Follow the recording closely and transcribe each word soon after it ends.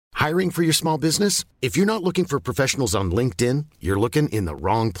Hiring for your small business? If you're not looking for professionals on LinkedIn, you're looking in the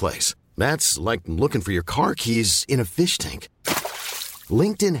wrong place. That's like looking for your car keys in a fish tank.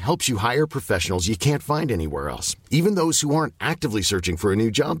 LinkedIn helps you hire professionals you can't find anywhere else, even those who aren't actively searching for a new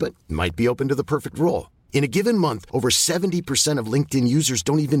job but might be open to the perfect role. In a given month, over 70% of LinkedIn users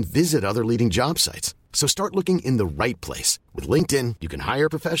don't even visit other leading job sites. So start looking in the right place. With LinkedIn, you can hire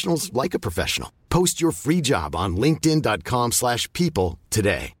professionals like a professional. Post your free job on linkedin.com/people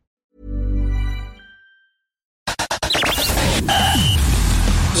today.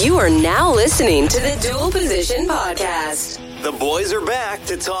 You are now listening to the Dual Position Podcast. The boys are back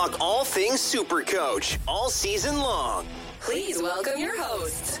to talk all things Supercoach all season long. Please welcome your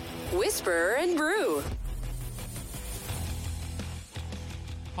hosts, Whisperer and Brew.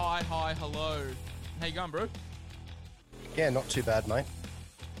 Hi, hello. How you going, bro? Yeah, not too bad, mate.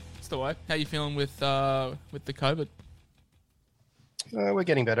 It's the way. How you feeling with the COVID? We're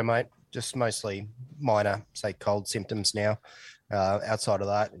getting better, mate. Just mostly minor, say, cold symptoms now. Outside of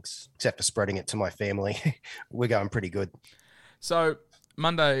that, except for spreading it to my family, we're going pretty good. So,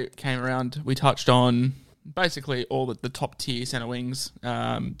 Monday came around. We touched on basically all the top tier centre wings.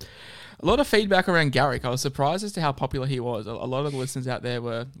 A lot of feedback around Garrick. I was surprised as to how popular he was. A lot of the listeners out there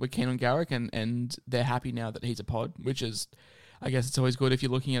were keen on Garrick, and they're happy now that he's a pod, which is, I guess it's always good if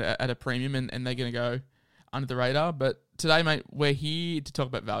you're looking at a premium and they're going to go under the radar. But today, mate, we're here to talk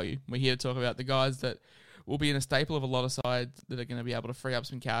about value. We're here to talk about the guys that will be in a staple of a lot of sides that are going to be able to free up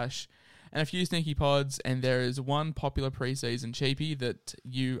some cash and a few sneaky pods. And there is one popular preseason cheapie that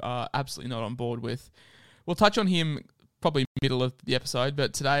you are absolutely not on board with. We'll touch on him probably middle of the episode,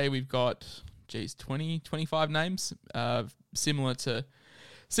 but today we've got, 25 names, similar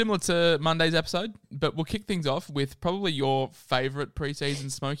to Monday's episode. But we'll kick things off with probably your favourite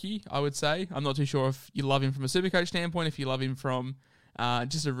preseason Smokey, I would say. I'm not too sure if you love him from a Supercoach standpoint, if you love him from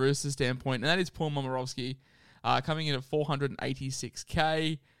just a Roosters standpoint, and that is Paul Momirovski, coming in at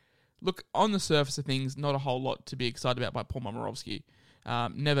 486k. Look, on the surface of things, not a whole lot to be excited about by Paul Momirovski.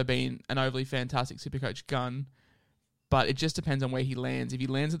 Never been an overly fantastic Supercoach gun, but it just depends on where he lands. If he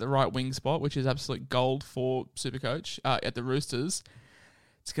lands at the right wing spot, which is absolute gold for Supercoach at the Roosters,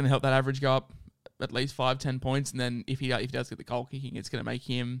 it's going to help that average go up at least 5-10 points, and then if he does get the goal kicking, it's going to make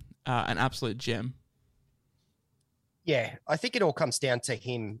him an absolute gem. Yeah, I think it all comes down to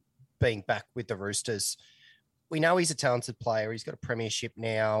him being back with the Roosters. We know he's a talented player. He's got a premiership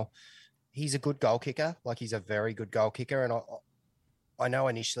now. He's a good goal kicker. Like, he's a very good goal kicker. And I know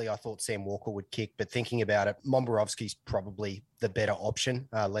initially I thought Sam Walker would kick, but thinking about it, Momirovski's probably the better option.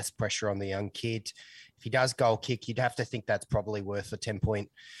 Less pressure on the young kid. If he does goal kick, you'd have to think that's probably worth a 10-point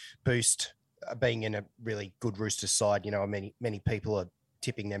boost. Being in a really good Roosters side, you know, many people are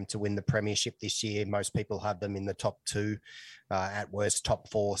tipping them to win the premiership this year. Most people have them in the top 2, at worst top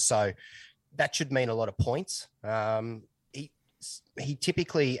 4. So that should mean a lot of points. He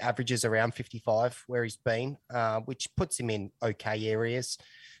typically averages around 55 where he's been, which puts him in okay areas.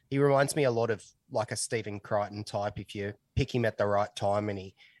 He reminds me a lot of like a Stephen Crichton type. If you pick him at the right time and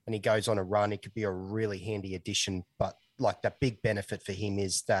he goes on a run, it could be a really handy addition. But like, the big benefit for him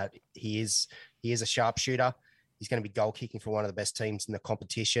is that he is a sharpshooter. He's going to be goal kicking for one of the best teams in the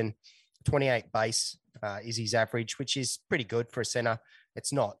competition. 28 base is his average, which is pretty good for a centre.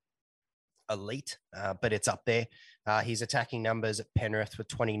 It's not elite, but it's up there. His attacking numbers at Penrith were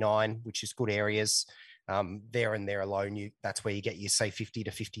 29, which is good areas. There and there alone, that's where you get your, say, 50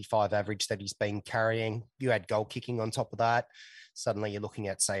 to 55 average that he's been carrying. You add goal kicking on top of that, suddenly you're looking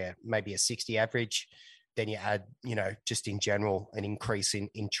at, say, maybe a 60 average. Then you add, you know, just in general, an increase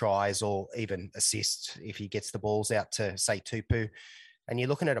in tries or even assists if he gets the balls out to, say, Tupu. And you're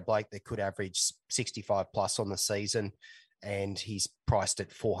looking at a bloke that could average 65 plus on the season, and he's priced at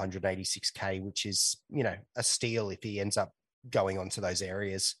 486k, which is, you know, a steal if he ends up going onto those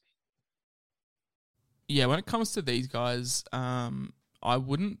areas. Yeah, when it comes to these guys, I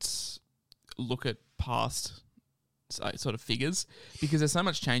wouldn't look at past sort of figures, because there's so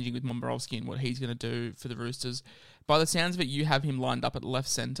much changing with Momirovski and what he's going to do for the Roosters. By the sounds of it, you have him lined up at left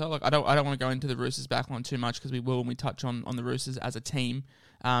centre. Like, I don't want to go into the Roosters backline too much, because we will when we touch on the Roosters as a team.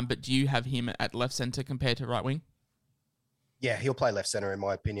 But do you have him at left centre compared to right wing? Yeah, he'll play left centre in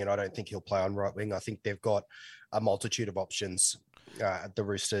my opinion. I don't think he'll play on right wing. I think they've got a multitude of options at the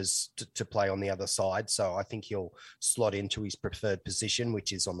Roosters to play on the other side. So I think he'll slot into his preferred position,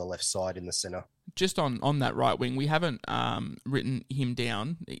 which is on the left side in the centre. Just on that right wing, we haven't written him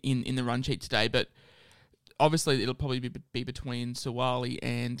down in the run sheet today, but obviously it'll probably be between Suwali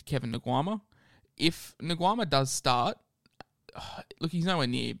and Kevin Nguama. If Nguama does start, look, he's nowhere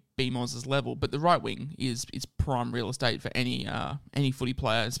near BMOS's level, but the right wing is prime real estate for any footy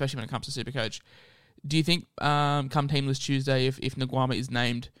player, especially when it comes to Supercoach. Do you think come Teamless Tuesday, if Nguama is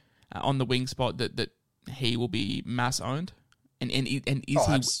named on the wing spot, that he will be mass owned? And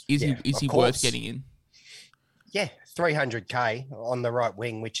is he worth getting in? Yeah, 300K on the right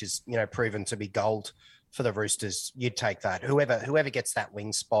wing, which is, proven to be gold for the Roosters. You'd take that. Whoever gets that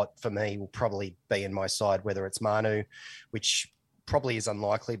wing spot for me will probably be in my side, whether it's Manu, which probably is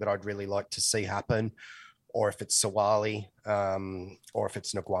unlikely, but I'd really like to see happen, or if it's Sawali, or if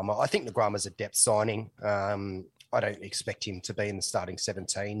it's Nguama. I think Nguama's a depth signing. I don't expect him to be in the starting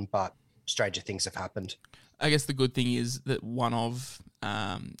 17, but stranger things have happened. I guess the good thing is that one of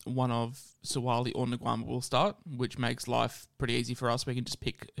Sawali or Nguama will start, which makes life pretty easy for us. We can just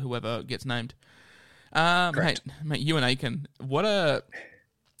pick whoever gets named. Mate, Ewan Aiken, what a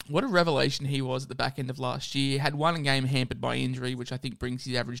revelation he was at the back end of last year. Had one game hampered by injury, which I think brings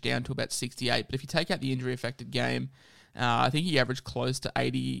his average down to about 68. But if you take out the injury-affected game, I think he averaged close to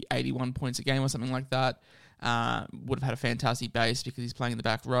 80, 81 points a game or something like that. Would have had a fantastic base because he's playing in the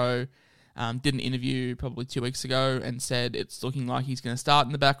back row. Did an interview probably 2 weeks ago and said it's looking like he's going to start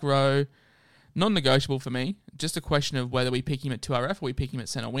in the back row. Non-negotiable for me. Just a question of whether we pick him at 2RF or we pick him at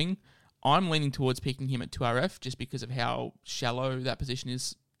centre wing. I'm leaning towards picking him at 2RF just because of how shallow that position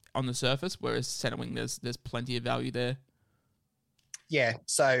is on the surface, whereas centre wing, there's plenty of value there. Yeah,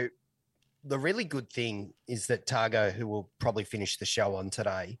 so the really good thing is that Targo, who will probably finish the show on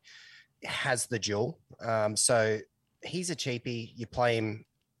today, has the dual. So he's a cheapie. You play him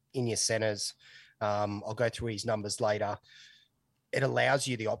in your centres. I'll go through his numbers later. It allows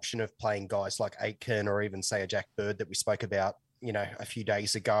you the option of playing guys like Aitken or even, say, a Jack Bird that we spoke about, a few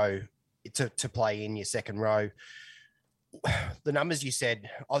days ago to play in your second row. The numbers you said,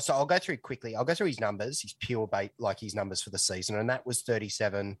 so I'll go through quickly. I'll go through his numbers, his pure bait, like his numbers for the season. And that was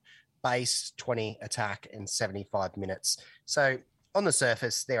 37 base, 20 attack, and 75 minutes. So on the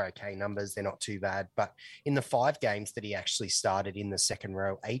surface, they're okay numbers. They're not too bad. But in the 5 games that he actually started in the second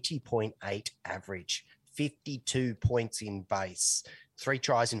row, 80.8 average, 52 points in base, 3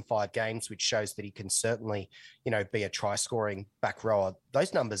 tries in 5 games, which shows that he can certainly, be a try-scoring back rower.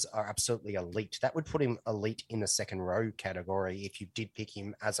 Those numbers are absolutely elite. That would put him elite in the second row category if you did pick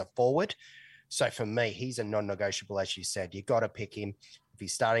him as a forward. So for me, he's a non-negotiable, as you said. You got to pick him. If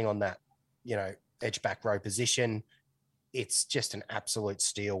he's starting on that, edge back row position, it's just an absolute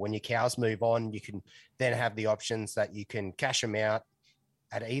steal. When your cows move on, you can then have the options that you can cash them out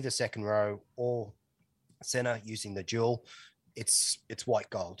at either second row or center using the dual. It's white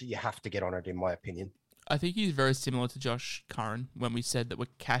gold. You have to get on it, in my opinion. I think he's very similar to Josh Curran when we said that we're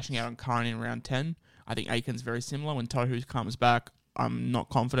cashing out on Curran in round 10. I think Aiken's very similar. When Tohu comes back, I'm not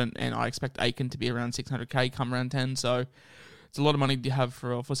confident, and I expect Aiken to be around 600K come round 10. So it's a lot of money to have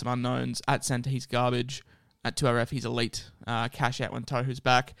for some unknowns. At centre, he's garbage. At 2RF, he's elite. Cash out when Tohu's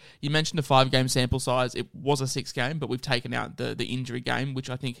back. You mentioned a 5-game sample size. It was a 6-game, but we've taken out the injury game, which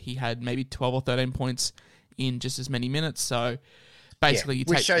I think he had maybe 12 or 13 points in just as many minutes. So basically,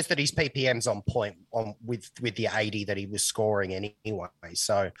 which shows that his PPM's on point with the 80 that he was scoring anyway.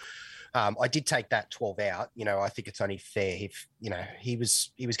 So I did take that 12 out. I think it's only fair if he was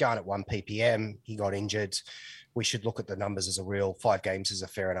going at 1 PPM. He got injured. We should look at the numbers as a real 5 games is a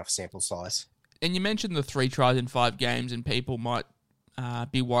fair enough sample size. And you mentioned the 3 tries in 5 games, and people might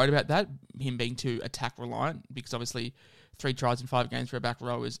be worried about that, him being too attack reliant, because obviously 3 tries in 5 games for a back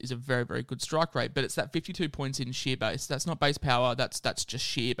row is a very, very good strike rate. But it's that 52 points in sheer base. That's not base power. That's just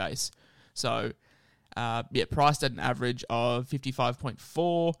sheer base. So, priced at an average of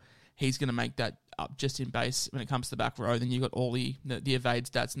 55.4, he's going to make that up just in base when it comes to the back row. Then you've got all the evade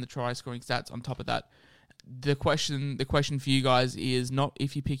stats and the try scoring stats on top of that. The question for you guys is not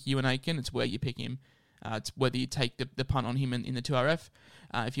if you pick Ewan Aiken, it's where you pick him. It's whether you take the punt on him in the 2RF,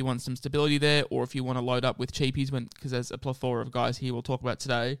 if you want some stability there, or if you want to load up with cheapies, because there's a plethora of guys here we'll talk about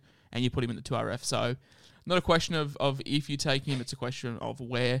today, and you put him in the 2RF. So not a question of if you take him, it's a question of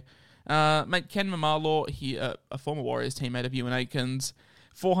where. Mate, Ken Mamalo, he a former Warriors teammate of Ewan Aiken's,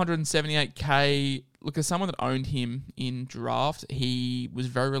 478K. Look, as someone that owned him in draft, he was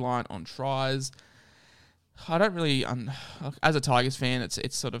very reliant on tries. I don't really, as a Tigers fan,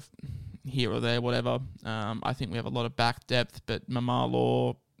 it's sort of here or there, whatever. I think we have a lot of back depth, but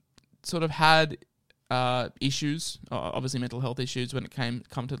Mamalo sort of had issues, obviously mental health issues when it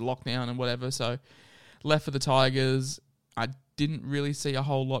come to the lockdown and whatever. So left for the Tigers. I didn't really see a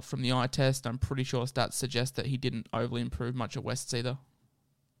whole lot from the eye test. I'm pretty sure stats suggest that he didn't overly improve much at Wests either.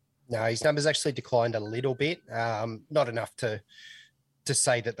 No, his numbers actually declined a little bit, not enough to to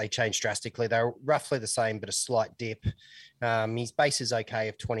say that they changed drastically. They're roughly the same, but a slight dip. His base is okay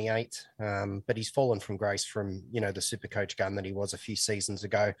of 28, but he's fallen from grace from, the Supercoach gun that he was a few seasons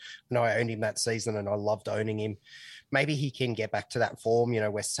ago. I know I owned him that season and I loved owning him. Maybe he can get back to that form.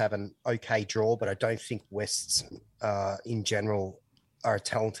 West's have an okay draw, but I don't think West's in general are a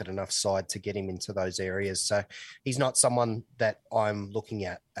talented enough side to get him into those areas. So he's not someone that I'm looking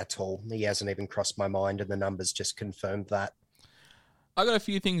at all. He hasn't even crossed my mind, and the numbers just confirmed that. I got a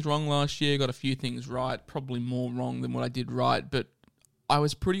few things wrong last year, got a few things right, probably more wrong than what I did right, but I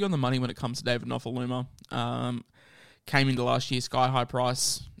was pretty on the money when it comes to David Nofaluma. Came into last year sky-high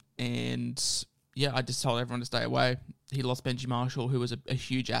price, and I just told everyone to stay away. He lost Benji Marshall, who was a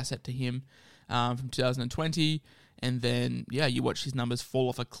huge asset to him from 2020, and then, you watch his numbers fall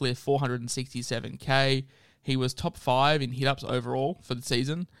off a cliff, 467K. He was top 5 in hit-ups overall for the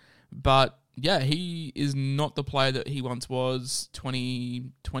season, but he is not the player that he once was.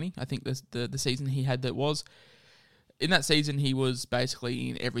 2020, I think the season he had that was. In that season, he was basically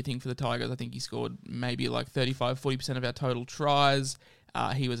in everything for the Tigers. I think he scored maybe like 35-40% of our total tries.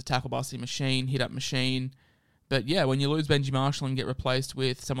 He was a tackle busting machine, hit-up machine. But when you lose Benji Marshall and get replaced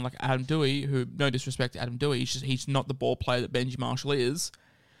with someone like Adam Dewey, who, no disrespect to Adam Dewey, he's not the ball player that Benji Marshall is,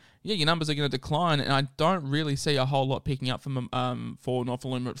 your numbers are going to decline, and I don't really see a whole lot picking up from for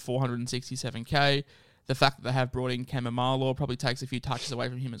Nofaluma at 467K. The fact that they have brought in Kemba Marlaw probably takes a few touches away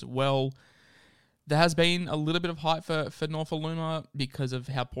from him as well. There has been a little bit of hype for Nofaluma because of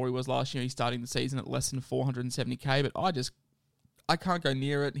how poor he was last year. He's starting the season at less than 470K, but I can't go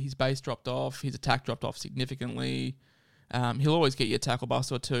near it. His base dropped off. His attack dropped off significantly. He'll always get you a tackle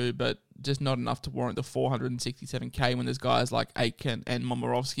bust or two, but just not enough to warrant the 467K when there's guys like Aitken and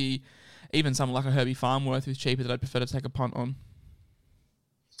Momorovsky, even someone like a Herbie Farmworth who's cheaper that I'd prefer to take a punt on.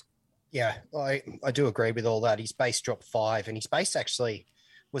 Yeah, I do agree with all that. His base dropped 5, and his base actually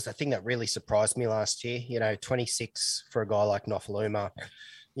was the thing that really surprised me last year. 26 for a guy like Nofaluma.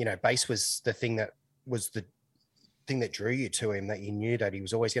 Base was the thing that drew you to him, that you knew that he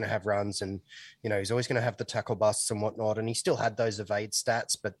was always going to have runs, and he's always going to have the tackle busts and whatnot, and he still had those evade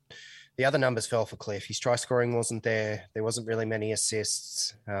stats, but the other numbers fell for cliff. His try scoring wasn't there. There wasn't really many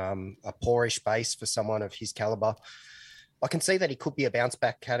assists. A poorish base for someone of his caliber. I can see that he could be a bounce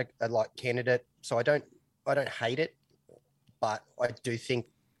back candidate, so I don't hate it, but I do think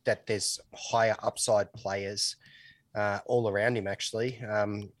that there's higher upside players all around him. Actually,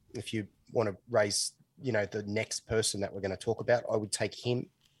 if you want to raise the next person that we're going to talk about, I would take him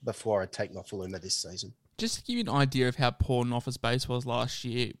before I take Nofaluma this season. Just to give you an idea of how poor Nofa's base was last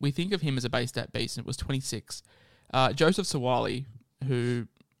year, we think of him as a base stat beast, and it was 26. Joseph Sawali, who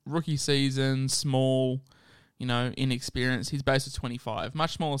rookie season, small, inexperienced, his base was 25.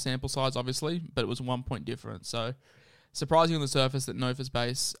 Much smaller sample size, obviously, but it was a 1 point difference. So surprising on the surface that Nofa's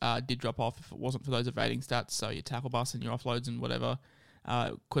base did drop off if it wasn't for those evading stats, so your tackle busts and your offloads and whatever.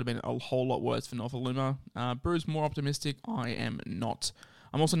 Could have been a whole lot worse for Nofaluma. Brew's more optimistic. I am not.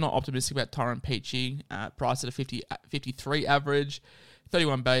 I'm also not optimistic about Tyrone Peachy. Priced at a 53 average,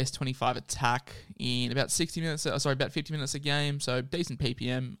 31 base, 25 attack in about 50 minutes a game. So decent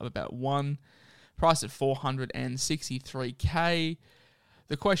PPM of about 1. Priced at 463K.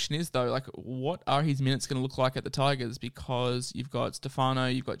 The question is, though, what are his minutes going to look like at the Tigers? Because you've got Stefano,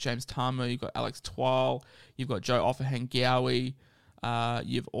 you've got James Tamu, you've got Alex Twal, you've got Joe Offahengawi.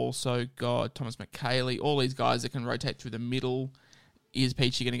 You've also got Thomas McKaylee, all these guys that can rotate through the middle. Is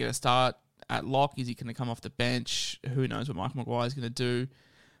Peachy going to get a start at lock? Is he going to come off the bench? Who knows what Michael Maguire is going to do?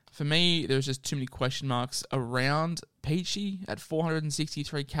 For me, there's just too many question marks around Peachy at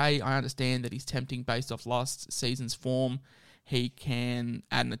 463K. I understand that he's tempting based off last season's form. He can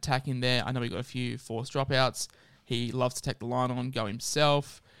add an attack in there. I know he got a few forced dropouts. He loves to take the line on, go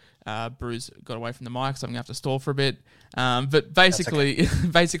himself. Bruce got away from the mic, so I'm going to have to stall for a bit. But basically,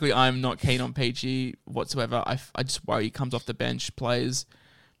 I'm not keen on Peachy whatsoever. I just worry he comes off the bench, plays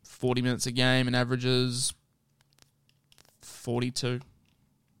 40 minutes a game and averages 42.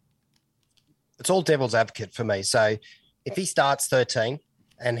 It's all devil's advocate for me. So if he starts 13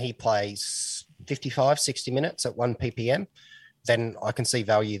 and he plays 55, 60 minutes at 1 ppm, then I can see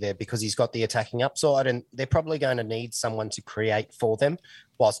value there because he's got the attacking upside and they're probably going to need someone to create for them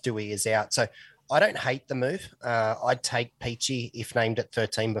whilst Dewey is out. So I don't hate the move. I'd take Peachy if named at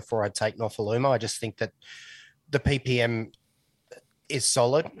 13 before I'd take Nofaluma. I just think that the PPM is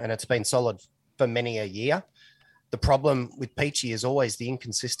solid and it's been solid for many a year. The problem with Peachy is always the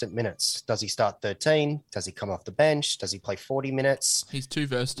inconsistent minutes. Does he start 13? Does he come off the bench? Does he play 40 minutes? He's too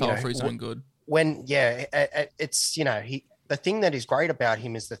versatile for his own good. It's, the thing that is great about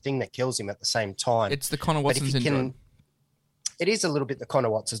him is the thing that kills him at the same time. It's the Connor Watson syndrome. it is a little bit the Connor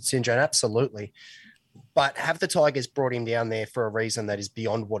Watson syndrome, absolutely. But have the Tigers brought him down there for a reason that is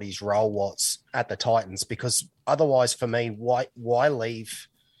beyond what his role was at the Titans? Because otherwise, for me, why leave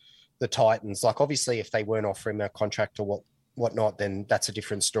the Titans? Like, obviously, if they weren't offering him a contract or whatnot, then that's a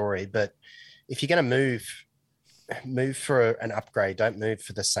different story. But if you're going to move for an upgrade, don't move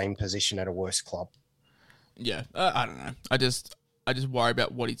for the same position at a worse club. Yeah, I don't know. I just worry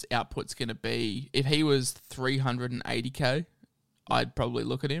about what his output's going to be. If he was 380k, I'd probably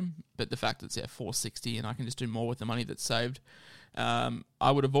look at him. But the fact that it's at 460 and I can just do more with the money that's saved,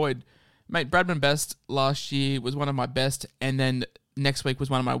 I would avoid. Mate, Bradman Best last year was one of my best, and then next week was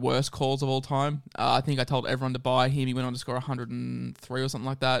one of my worst calls of all time. I think I told everyone to buy him. He went on to score 103 or something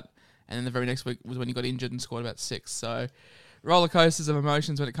like that. And then the very next week was when he got injured and scored about 6. So roller coasters of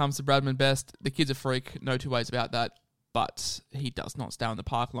emotions when it comes to Bradman Best. The kid's a freak, no two ways about that. But he does not stay on the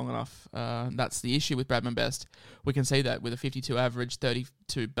park long enough. That's the issue with Bradman Best. We can see that with a 52 average,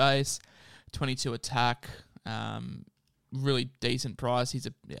 32 base, 22 attack, really decent price. He's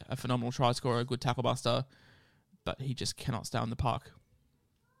a phenomenal try scorer, a good tackle buster, but he just cannot stay on the park.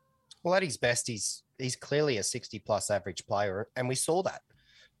 Well, at his best, he's clearly a 60-plus average player, and we saw that.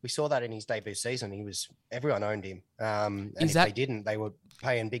 We saw that in his debut season. Everyone owned him. And if they didn't, they were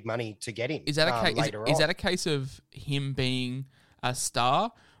paying big money to get him. Is that a case of him being a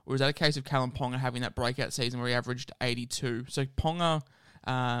star, or is that a case of Callum Ponga having that breakout season where he averaged 82? So Ponga,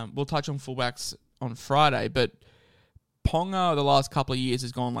 we'll touch on fullbacks on Friday, but Ponga the last couple of years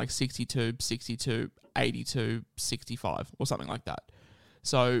has gone like 62, 62, 82, 65 or something like that.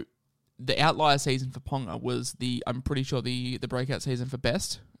 So the outlier season for Ponga was I'm pretty sure the breakout season for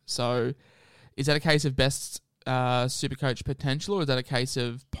Best. So is that a case of Best's Supercoach potential, or is that a case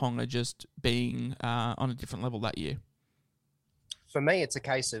of Ponga just being on a different level that year? For me, it's a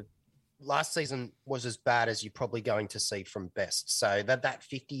case of last season was as bad as you're probably going to see from Best. So that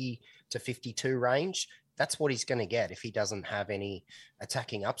 50 to 52 range, that's what he's going to get if he doesn't have any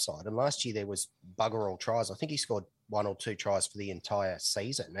attacking upside. And last year there was bugger all tries. I think he scored 1 or 2 tries for the entire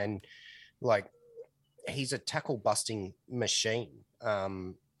season. And he's a tackle busting machine.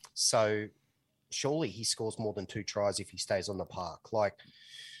 So surely he scores more than 2 tries if he stays on the park. But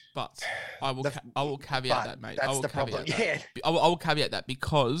I will caveat that, mate. That's the problem. Yeah. I will caveat that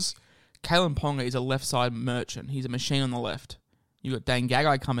because Kalen Ponga is a left side merchant. He's a machine on the left. You got Dane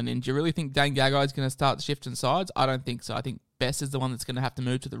Gagai coming in. Do you really think Dane Gagai is going to start shifting sides? I don't think so. I think Best is the one that's going to have to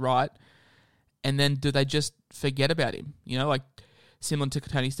move to the right. And then do they just forget about him? Similar to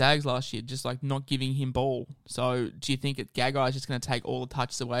Tony Staags last year, just not giving him ball. So do you think Gagai is just going to take all the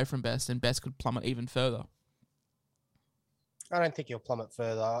touches away from Best and Best could plummet even further? I don't think he'll plummet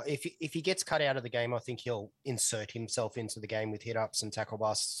further. If he gets cut out of the game, I think he'll insert himself into the game with hit-ups and tackle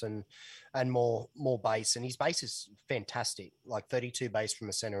busts and more base. And his base is fantastic. 32 base from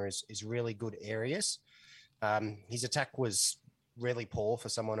the center is really good areas. His attack was really poor for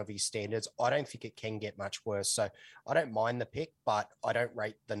someone of his standards. I don't think it can get much worse. So I don't mind the pick, but I don't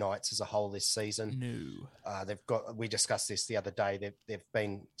rate the Knights as a whole this season. No. We discussed this the other day. They've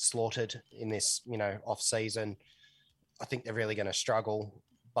been slaughtered in this, off season. I think they're really going to struggle.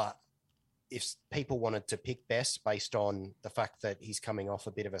 But if people wanted to pick Best based on the fact that he's coming off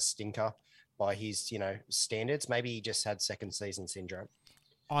a bit of a stinker by his, standards, maybe he just had second season syndrome.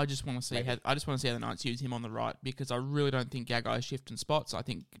 I just want to see how the Knights use him on the right, because I really don't think Gagai's shifting spots. I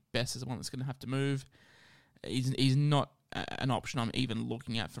think Best is the one that's going to have to move. He's not an option I'm even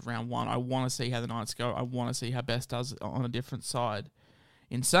looking at for round 1. I want to see how the Knights go. I want to see how Best does on a different side.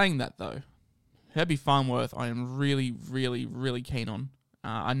 In saying that, though, Herbie Farnworth I am really, really, really keen on.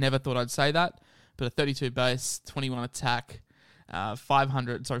 I never thought I'd say that, but a 32 base, 21 attack,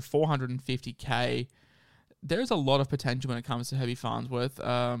 450k. There's a lot of potential when it comes to Herbie Farnsworth.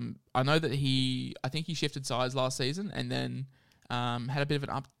 I know that I think he shifted sides last season and then had a bit of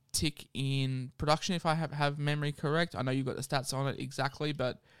an uptick in production, if I have memory correct. I know you've got the stats on it exactly,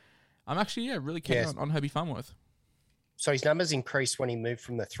 but I'm actually really keen on Herbie Farnsworth. So his numbers increased when he moved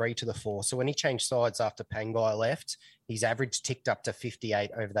from the 3 to the 4. So when he changed sides after Pangai left, his average ticked up to 58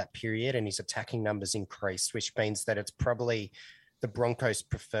 over that period, and his attacking numbers increased, which means that it's probably the Broncos'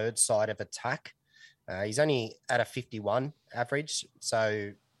 preferred side of attack. He's only at a 51 average.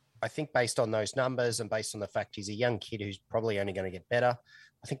 So I think based on those numbers and based on the fact he's a young kid who's probably only going to get better,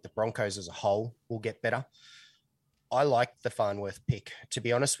 I think the Broncos as a whole will get better. I like the Farnworth pick. To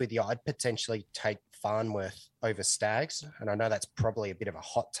be honest with you, I'd potentially take Farnworth over Staags. And I know that's probably a bit of a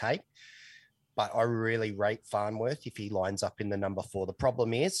hot take, but I really rate Farnworth if he lines up in the number 4. The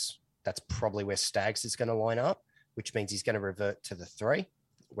problem is that's probably where Staags is going to line up, which means he's going to revert to the 3,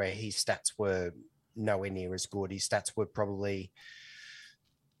 where his stats were nowhere near as good. His stats were probably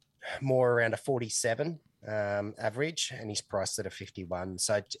more around a 47 average, and he's priced at a 51.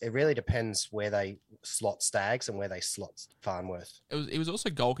 So it really depends where they slot Staags and where they slot Farnworth. It was also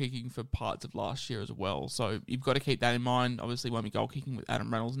goal kicking for parts of last year as well, so you've got to keep that in mind. Obviously, won't be goal kicking with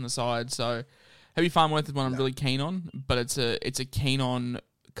Adam Reynolds in the side, so Heavy Farnworth is one I'm really keen on, but it's a keen on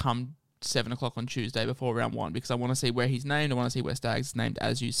come 7 o'clock on Tuesday before round 1 because I want to see where he's named. I want to see where Staags is named,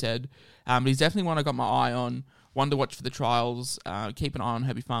 as you said. But he's definitely one I got my eye on. One to watch for the trials. Keep an eye on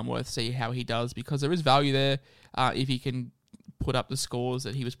Herbie Farnworth, see how he does, because there is value there if he can put up the scores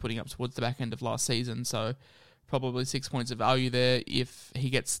that he was putting up towards the back end of last season. So probably 6 points of value there if he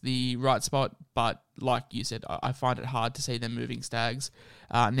gets the right spot. But like you said, I find it hard to see them moving Staags.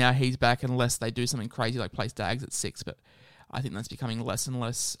 Now he's back unless they do something crazy like play Staags at 6. But I think that's becoming less and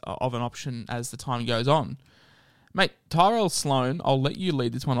less of an option as the time goes on. Mate, Tyrell Sloan, I'll let you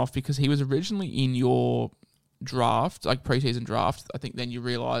lead this one off because he was originally in your draft, like preseason draft. I think then you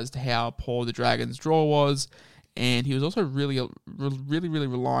realised how poor the Dragons' draw was, and he was also really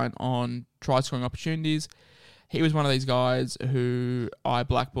reliant on try-scoring opportunities. He was one of these guys who I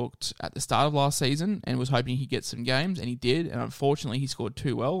black-booked at the start of last season and was hoping he'd get some games, and he did, and unfortunately he scored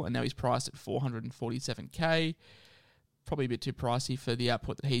too well, and now he's priced at 447k. Probably a bit too pricey for the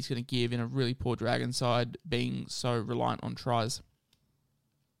output that he's going to give in a really poor Dragon side, being so reliant on tries.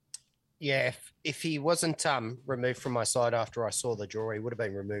 Yeah, if he wasn't removed from my side after I saw the draw, he would have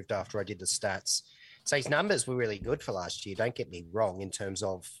been removed after I did the stats. So his numbers were really good for last year. Don't get me wrong in terms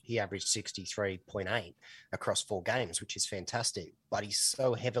of he averaged 63.8 across 4 games, which is fantastic. But he's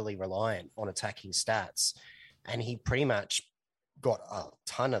so heavily reliant on attacking stats, and he pretty much got a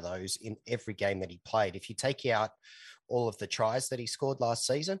ton of those in every game that he played. If you take out all of the tries that he scored last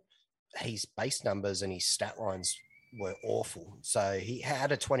season, his base numbers and his stat lines were awful. So he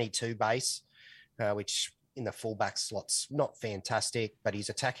had a 22 base, which in the fullback slot's not fantastic, but his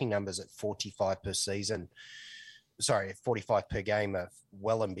attacking numbers at 45 per season, 45 per game are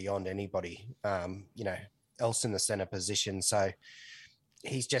well and beyond anybody, else in the center position. So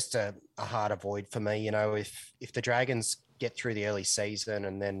he's just a hard avoid for me. If the Dragons get through the early season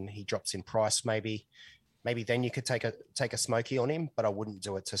and then he drops in price, maybe then you could take a smoky on him, but I wouldn't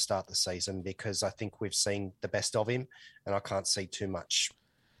do it to start the season because I think we've seen the best of him and I can't see too much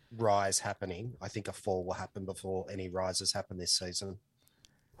rise happening. I think a fall will happen before any rises happen this season.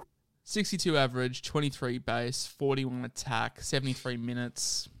 62 average, 23 base, 41 attack, 73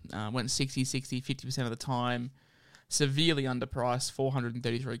 minutes, went 60, 50% of the time. Severely underpriced,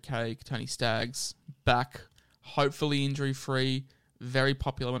 433k, Tony Staags. Back, hopefully injury-free, very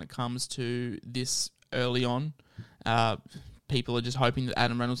popular when it comes to this early on. People are just hoping that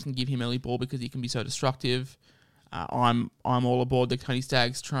Adam Reynolds can give him early ball because he can be so destructive. I'm all aboard the Tony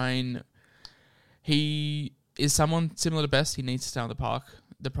Staags train. He is someone similar to Best. He needs to stay on the park.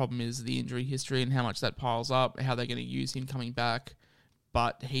 The problem is the injury history and how much that piles up, how they're going to use him coming back.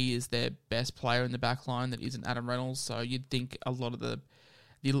 But he is their best player in the back line that isn't Adam Reynolds. So you'd think a lot of the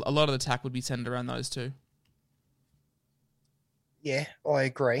attack would be centered around those two. Yeah, I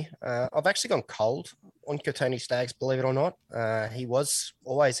agree. I've actually gone cold on Tony Staags, believe it or not. He was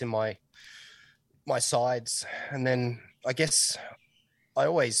always in my sides. And then I guess I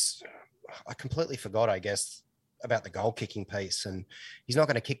completely forgot, about the goal kicking piece. And he's not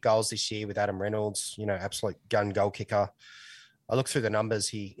going to kick goals this year with Adam Reynolds, absolute gun goal kicker. I looked through the numbers.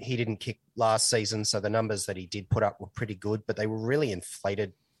 He didn't kick last season, so the numbers that he did put up were pretty good, but they were really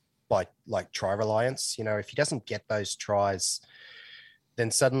inflated by try reliance. If he doesn't get those tries,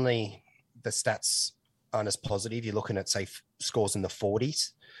 then suddenly the stats aren't as positive. You're looking at, say, scores in the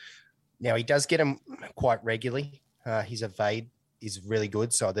 40s. Now, he does get them quite regularly. His evade is really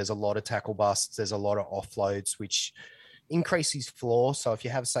good, so there's a lot of tackle busts. There's a lot of offloads, which increase his floor. So if you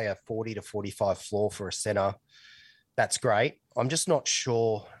have, say, a 40 to 45 floor for a center, that's great. I'm just not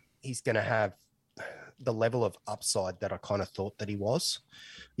sure he's going to have the level of upside that I kind of thought that he was.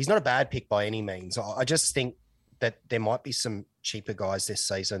 He's not a bad pick by any means. I just think that there might be some cheaper guys this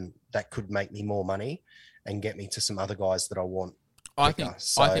season that could make me more money and get me to some other guys that I want. I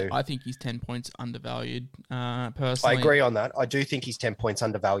think he's 10 points undervalued, personally. I agree on that. I do think he's 10 points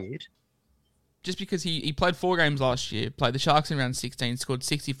undervalued. Just because he played 4 games last year, played the Sharks in round 16, scored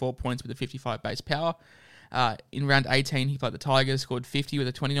 64 points with a 55 base power. In round 18, he played the Tigers, scored 50 with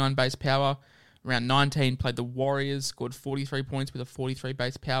a 29 base power. Round 19, played the Warriors, scored 43 points with a 43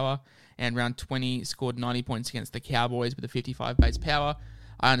 base power. And round 20, scored 90 points against the Cowboys with a 55 base power.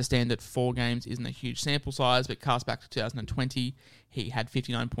 I understand that 4 games isn't a huge sample size, but cast back to 2020, he had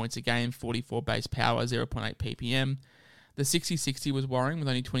 59 points a game, 44 base power, 0.8 ppm. The 60-60 was worrying with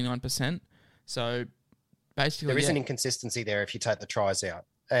only 29%. So basically, there is an inconsistency there if you take the tries out.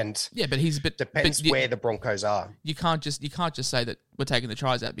 And yeah, but depends where the Broncos are. You can't just say that we're taking the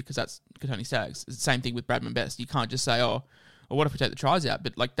tries out because that's Tony Staags. It's the same thing with Bradman Best. You can't just say, well, what if we take the tries out?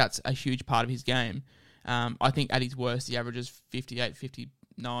 But like that's a huge part of his game. I think at his worst, he averages 58,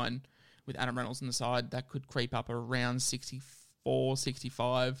 59 with Adam Reynolds on the side. That could creep up around 64,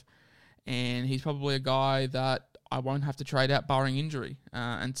 65. And he's probably a guy that I won't have to trade out barring injury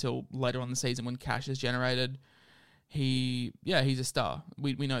until later on in the season when cash is generated. He's a star.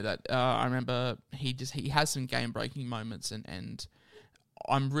 We know that. I remember he has some game-breaking moments, and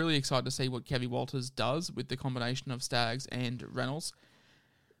I'm really excited to see what Kevin Walters does with the combination of Staags and Reynolds.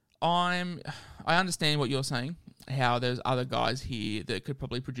 I understand what you're saying, how there's other guys here that could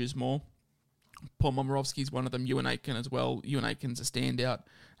probably produce more. Paul Momirovski's one of them, Ewan Aitken as well. Ewan Aitken's a standout.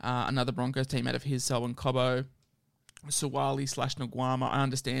 Another Broncos team out of his, Selwyn Cobbo, Sawali/Nguama. I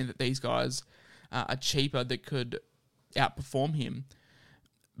understand that these guys are cheaper that could outperform him.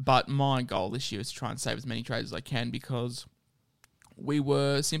 But my goal this year is to try and save as many trades as I can because we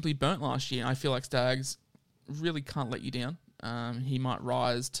were simply burnt last year. And I feel like Staags really can't let you down. He might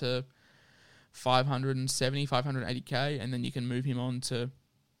rise to 570, 580k, and then you can move him on to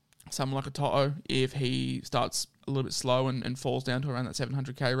someone like a Toto if he starts a little bit slow and falls down to around that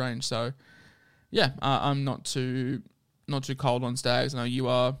 700k range. So, yeah, I'm not too cold on Staags. I know you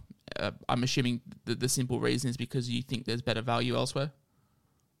are. I'm assuming that the simple reason is because you think there's better value elsewhere.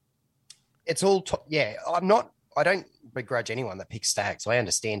 It's all, I don't begrudge anyone that picks Staags. I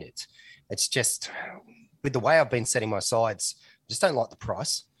understand it. It's just with the way I've been setting my sides, I just don't like the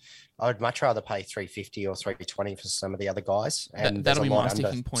price. I would much rather pay $350 or $320 for some of the other guys. And that'll be my under,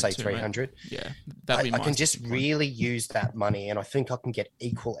 sticking point say too, $300. Mate. Yeah, that'll be my I can just point. really use that money, and I think I can get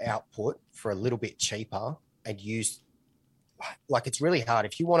equal output for a little bit cheaper and use. Like, it's really hard.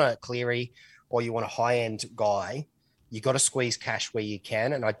 If you want a Cleary or you want a high-end guy, you got to squeeze cash where you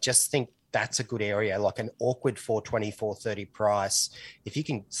can. And I just think that's a good area, like an awkward 420, 430 price. If you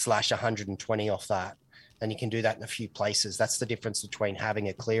can slash 120 off that, then you can do that in a few places. That's the difference between having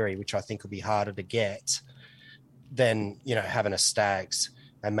a Cleary, which I think will be harder to get, than, having a Staags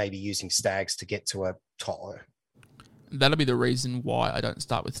and maybe using Staags to get to a Toto. That'll be the reason why I don't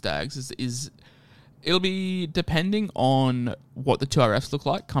start with Staags is it'll be depending on what the 2RFs look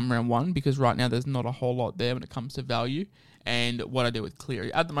like come round one, because right now there's not a whole lot there when it comes to value, and what I do with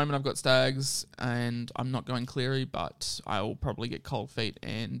Cleary. At the moment I've got Staags and I'm not going Cleary, but I will probably get cold feet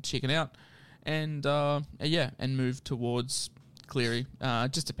and chicken out and move towards Cleary.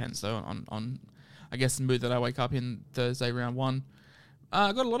 It just depends though on I guess the mood that I wake up in Thursday round one.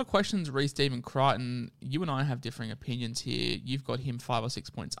 I got a lot of questions re Stephen Crichton. You and I have differing opinions here. You've got him 5 or 6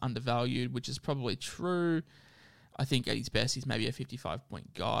 points undervalued, which is probably true. I think at his best, he's maybe a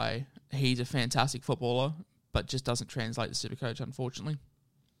 55-point guy. He's a fantastic footballer, but just doesn't translate to Supercoach, unfortunately.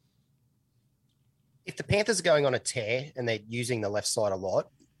 If the Panthers are going on a tear and they're using the left side a lot,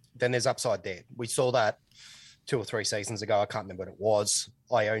 then there's upside there. We saw that 2 or 3 seasons ago. I can't remember what it was.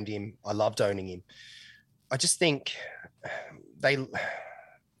 I owned him. I loved owning him. I just think the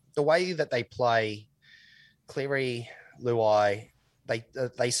way that they play, Cleary, Luai,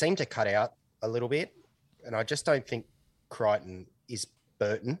 they seem to cut out a little bit, and I just don't think Crichton is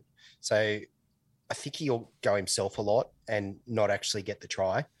Burton. So I think he'll go himself a lot and not actually get the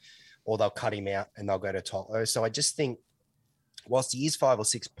try, or they'll cut him out and they'll go to Toto. So I just think, whilst he is 5 or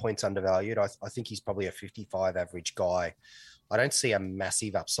 6 points undervalued, I think he's probably a 55 average guy. I don't see a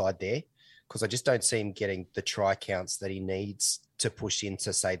massive upside there, because I just don't see him getting the try counts that he needs to push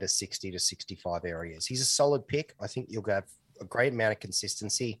into, say, the 60 to 65 areas. He's a solid pick. I think you'll have a great amount of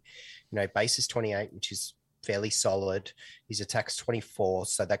consistency. Base is 28, which is fairly solid. His attack's 24,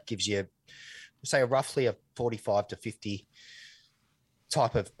 so that gives you, say, roughly a 45 to 50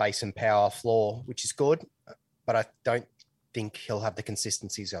 type of base and power floor, which is good. But I don't think he'll have the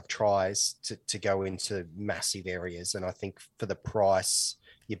consistencies of tries to go into massive areas. And I think for the price,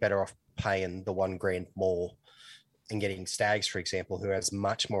 you're better off paying the $1,000 more and getting Staags, for example, who has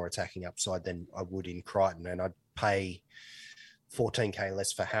much more attacking upside than I would in Crichton. And I'd pay $14K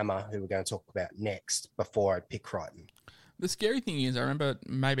less for Hammer, who we're going to talk about next, before I'd pick Crichton. The scary thing is, I remember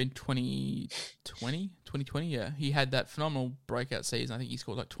maybe in 2020, yeah, he had that phenomenal breakout season. I think he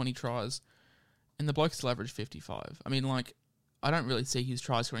scored like 20 tries, and the bloke still averaged 55. I mean, like, I don't really see his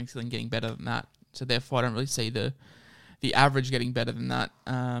try scoring ceiling getting better than that. So therefore, I don't really see the average getting better than that.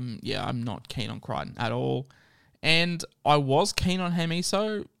 I'm not keen on Crichton at all. And I was keen on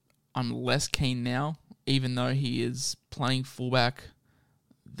Hamiso. I'm less keen now, even though he is playing fullback.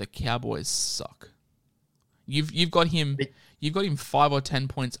 The Cowboys suck. You've got him You've got him 5 or 10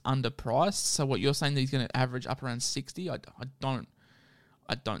 points underpriced. So what you're saying that he's going to average up around 60? I don't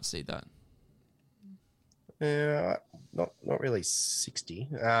see that. Not really 60.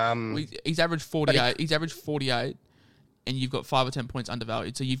 He's averaged 48. He's averaged 48, and you've got 5 or 10 points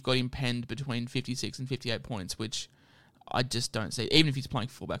undervalued. So you've got him penned between 56 and 58 points, which I just don't see. Even if he's playing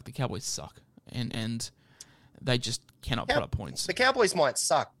fullback, the Cowboys suck, and they just cannot put up points. The Cowboys might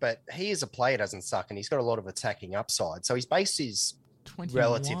suck, but he as a player doesn't suck, and he's got a lot of attacking upside. So his base is 21.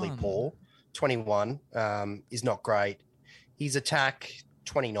 relatively poor. 21 is not great. His attack,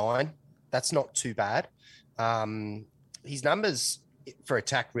 29. That's not too bad. His numbers for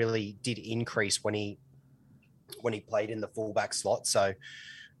attack really did increase when he played in the fullback slot. So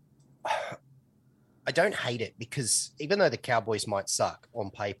I don't hate it, because even though the Cowboys might suck on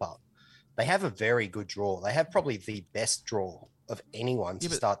paper, they have a very good draw. They have probably the best draw of anyone to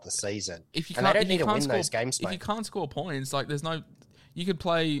start the season. If you and they can't, don't need to win those games, if mate. you can't score points, like there's no, you could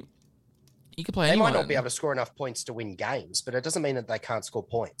play They anyone. might not be able to score enough points to win games, but it doesn't mean that they can't score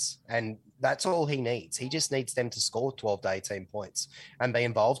points. And that's all he needs. He just needs them to score 12 to 18 points and be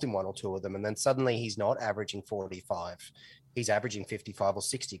involved in one or two of them. And then suddenly he's not averaging 45. He's averaging 55 or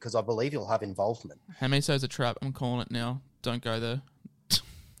 60, because I believe he'll have involvement. Hamiso's a trap. I'm calling it now. Don't go there.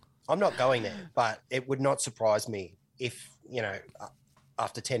 I'm not going there, but it would not surprise me if,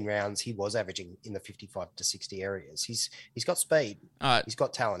 after 10 rounds, he was averaging in the 55 to 60 areas. He's got speed. All right. He's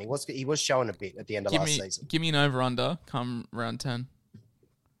got talent. He was showing a bit at the end of last season. Give me an over-under come round 10.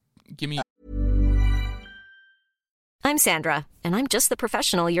 Give me... I'm Sandra, and I'm just the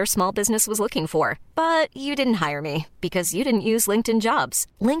professional your small business was looking for. But you didn't hire me because you didn't use LinkedIn Jobs.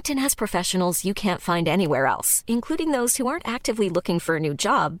 LinkedIn has professionals you can't find anywhere else, including those who aren't actively looking for a new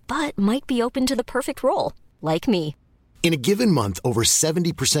job, but might be open to the perfect role, like me. In a given month, over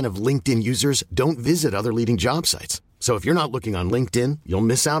 70% of LinkedIn users don't visit other leading job sites. So if you're not looking on LinkedIn, you'll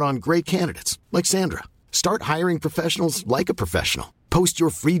miss out on great candidates like Sandra. Start hiring professionals like a professional. Post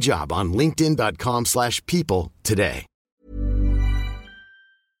your free job on linkedin.com/people today.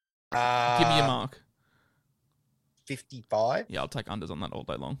 Give me a mark. 55. Yeah, I'll take unders on that all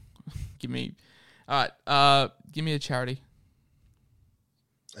day long. Give me... All right, give me a charity.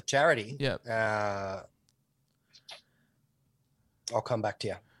 A charity? Yeah. I'll come back to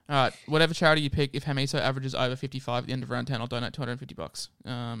you. All right, whatever charity you pick, if Hamiso averages over 55 at the end of round 10, I'll donate $250.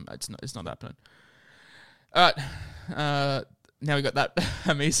 It's not happening. All right, now we got that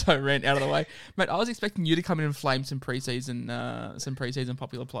Hamiso rant out of the way, mate. I was expecting you to come in and flame some preseason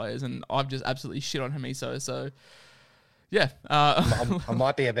popular players, and I've just absolutely shit on Hamiso. So, yeah, I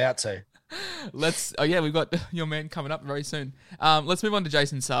might be about to. We've got your man coming up very soon. Let's move on to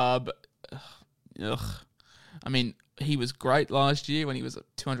Jason Saab. Ugh. I mean, he was great last year when he was at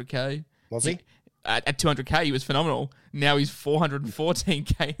 200K. Was he? At 200K, he was phenomenal. Now he's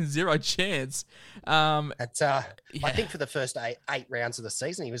 414K and zero chance. I think for the first eight rounds of the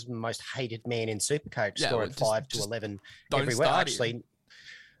season, he was the most hated man in Supercoach, scoring 5 to 11 everywhere. Actually,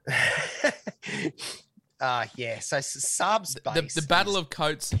 so Saab's base. The battle of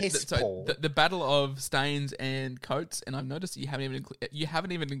Coates. The battle of Staines and Coates, and I've noticed that you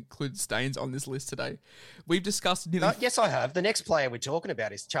haven't even included Staines on this list today. We've discussed yes, I have. The next player we're talking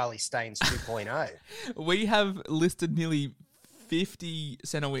about is Charlie Staines 2.0. We have listed nearly 50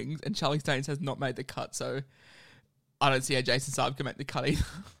 centre wings, and Charlie Staines has not made the cut. So I don't see how Jason Saab can make the cut either.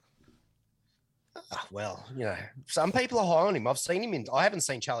 Well, some people are high on him. I've seen him I haven't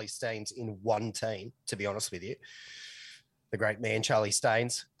seen Charlie Staines in one team, to be honest with you. The great man, Charlie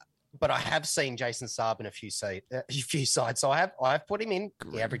Staines. But I have seen Jason Saab in a few sides. So I've put him in.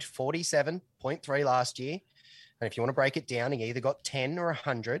 He averaged 47.3 last year. And if you want to break it down, he either got 10 or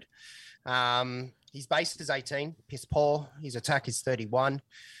 100. His base is 18, piss poor. His attack is 31.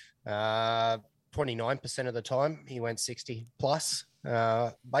 29% of the time, he went 60 plus.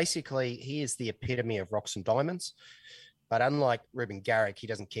 Basically, he is the epitome of rocks and diamonds. But unlike Ruben Garrick, he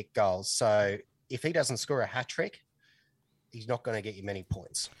doesn't kick goals. So if he doesn't score a hat trick, he's not going to get you many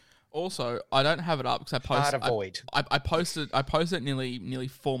points. Also, I don't have it up because I posted it nearly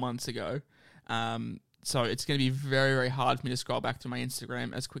 4 months ago. So it's going to be very, very hard for me to scroll back to my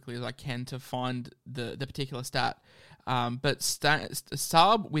Instagram as quickly as I can to find the particular stat. But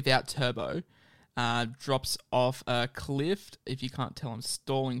Saab without turbo drops off a cliff. If you can't tell, I'm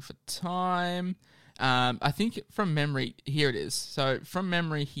stalling for time. I think from memory, here it is. So from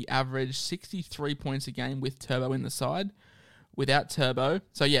memory, he averaged 63 points a game with turbo in the side. Without turbo,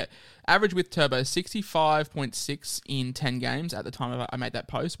 so yeah, average with turbo 65.6 in 10 games at the time I made that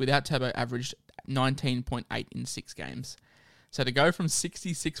post. Without turbo, averaged 19.8 in 6 games. So to go from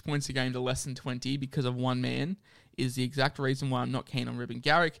 66 points a game to less than 20 because of one man is the exact reason why I'm not keen on Ruben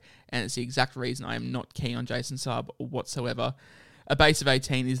Garrick, and it's the exact reason I am not keen on Jason Saab whatsoever. A base of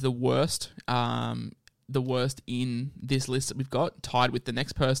 18 is the worst in this list that we've got, tied with the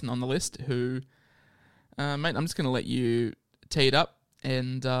next person on the list who, mate, I'm just going to let you tee it up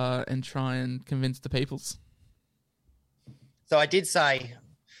and try and convince the peoples. So I did say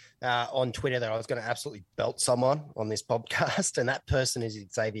on Twitter that I was going to absolutely belt someone on this podcast, and that person is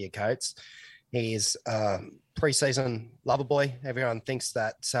Xavier Coates. He is preseason lover boy. Everyone thinks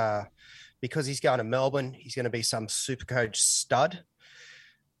that because he's going to Melbourne, he's going to be some super coach stud.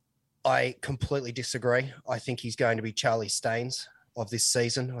 I completely disagree. I think he's going to be Charlie Staines of this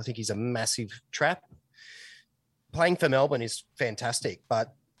season. I think he's a massive trap. Playing for Melbourne is fantastic,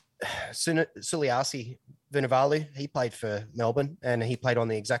 but Suliasi Vunivalu, he played for Melbourne and he played on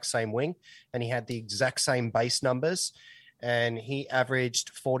the exact same wing and he had the exact same base numbers and he averaged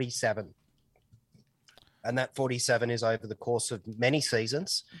 47. And that 47 is over the course of many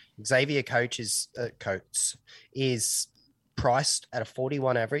seasons. Xavier Coates is priced at a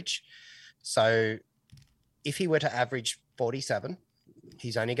 41 average. So if he were to average 47,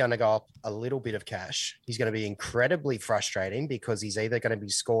 he's only going to go up a little bit of cash. He's going to be incredibly frustrating because he's either going to be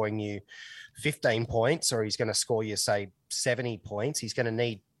scoring you 15 points or he's going to score you, say, 70 points. He's going to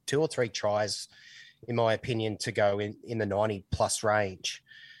need 2 or 3 tries, in my opinion, to go in the 90-plus range.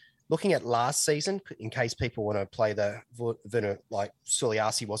 Looking at last season, in case people want to play like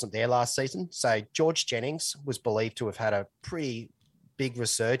Suliasi wasn't there last season. So George Jennings was believed to have had a pretty big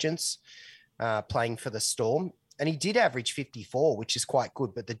resurgence playing for the Storm. And he did average 54, which is quite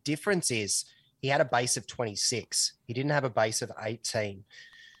good. But the difference is he had a base of 26. He didn't have a base of 18.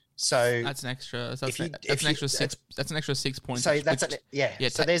 So that's an extra. That's an extra 6. That's an extra 6 points. So that's yeah.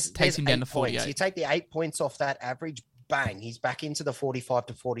 So takes him down to 48. Points. You take the 8 points off that average. Bang, he's back into the 45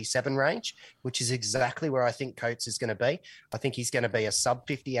 to 47 range, which is exactly where I think Coates is going to be. I think he's going to be a sub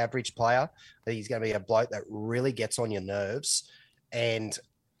 50 average player. He's going to be a bloke that really gets on your nerves. And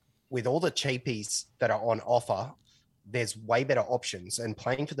with all the cheapies that are on offer, there's way better options. And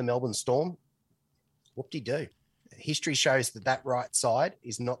playing for the Melbourne Storm, whoop-de-doo. History shows that right side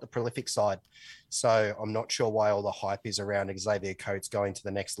is not the prolific side. So I'm not sure why all the hype is around Xavier Coates going to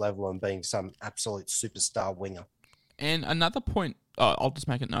the next level and being some absolute superstar winger. And another point, I'll just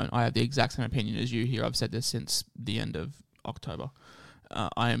make it known, I have the exact same opinion as you here. I've said this since the end of October.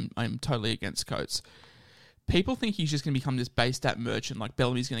 I am totally against Coates. People think he's just going to become this base stat merchant, like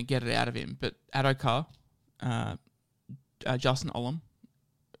Bellamy's going to get it out of him. But Adokar, Justin Olam,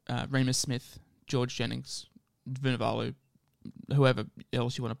 Remus Smith, George Jennings, Vunivalu, whoever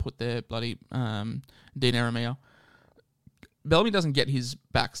else you want to put there, bloody Dean Aramea, Bellamy doesn't get his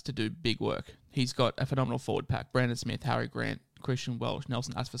backs to do big work. He's got a phenomenal forward pack. Brandon Smith, Harry Grant, Christian Welsh,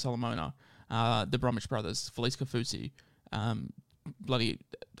 Nelson Asfa-Solomona, the Bromwich brothers, Felice Kafusi,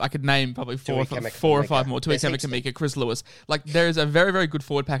 I could name probably four or five more. Tui Kamika, Chris Lewis. Like, there's a very, very good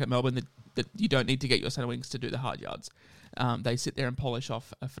forward pack at Melbourne that you don't need to get your centre wings to do the hard yards. They sit there and polish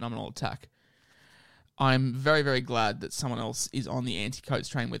off a phenomenal attack. I'm very, very glad that someone else is on the anti-Coates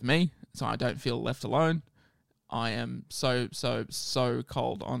train with me, so I don't feel left alone. I am so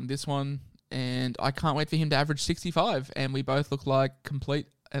cold on this one, and I can't wait for him to average 65, and we both look like complete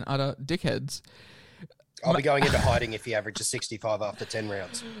and utter dickheads. I'll be going into hiding if he averages 65 after 10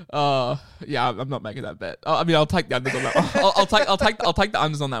 rounds. Yeah, I'm not making that bet. I mean, I'll take the unders on that one. I'll take the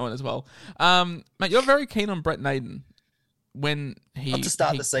unders on that one as well. Mate, you're very keen on Brett Naden when not to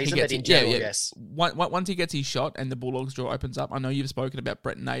start the season, but in general, yes. Once he gets his shot and the Bulldogs draw opens up, I know you've spoken about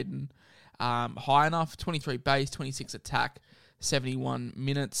Brett Naden. High enough, 23 base, 26 attack, 71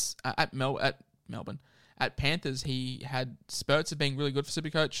 minutes at Melbourne. At Panthers, he had spurts of being really good for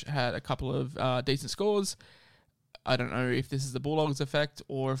Supercoach, had a couple of decent scores. I don't know if this is the Bulldogs effect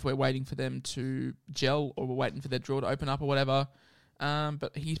or if we're waiting for them to gel or we're waiting for their draw to open up or whatever.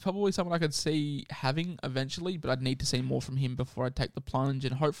 But he's probably someone I could see having eventually, but I'd need to see more from him before I take the plunge.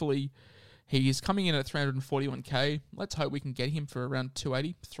 And hopefully he's coming in at 341k. Let's hope we can get him for around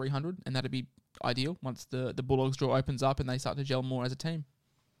 280, 300, and that'd be ideal once the Bulldogs draw opens up and they start to gel more as a team.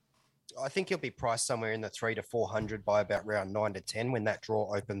 I think he'll be priced somewhere in the 300 to 400 by about round 9 to 10 when that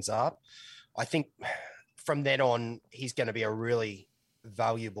draw opens up. I think from then on, he's going to be a really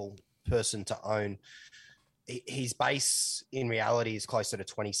valuable person to own. His base in reality is closer to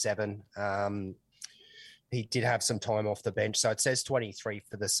 27. He did have some time off the bench. So it says 23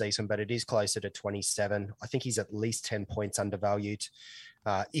 for the season, but it is closer to 27. I think he's at least 10 points undervalued,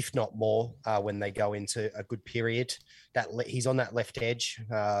 if not more, when they go into a good period. He's on that left edge.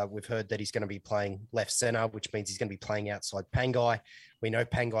 We've heard that he's going to be playing left center, which means he's going to be playing outside Pangai. We know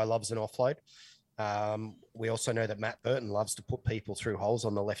Pangai loves an offload. We also know that Matt Burton loves to put people through holes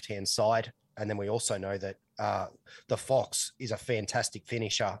on the left-hand side. And then we also know that the Fox is a fantastic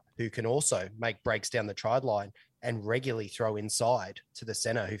finisher who can also make breaks down the try line and regularly throw inside to the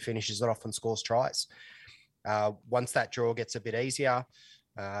center, who finishes it off and scores tries. Once that draw gets a bit easier,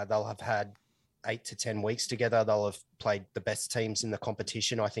 they'll have had 8 to 10 weeks together. They'll have played the best teams in the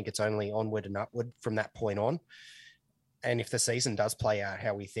competition. I think it's only onward and upward from that point on. And if the season does play out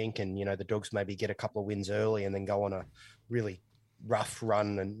how we think, and, you know, the Dogs maybe get a couple of wins early and then go on a really rough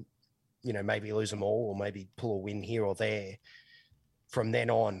run and, you know, maybe lose them all or maybe pull a win here or there, from then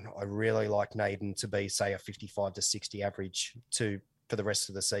on, I really like Naden to be, say, a 55 to 60 average for the rest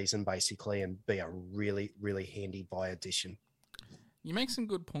of the season, basically, and be a really, really handy buy addition. You make some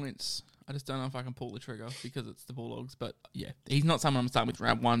good points. I just don't know if I can pull the trigger because it's the Bulldogs. But yeah, he's not someone I'm starting with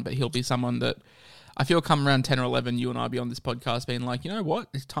round 1, but he'll be someone that I feel come around 10 or 11, you and I be on this podcast being like, you know what,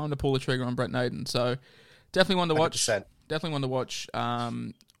 it's time to pull the trigger on Brett Naden. So definitely one to watch. 100%. Definitely one to watch.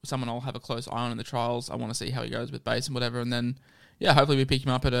 Someone I'll have a close eye on in the trials. I want to see how he goes with base and whatever. And then, yeah, hopefully we pick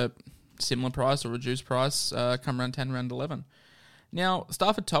him up at a similar price or reduced price come around 10, round 11. Now,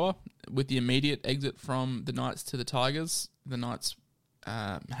 Stafford Toa, with the immediate exit from the Knights to the Tigers, the Knights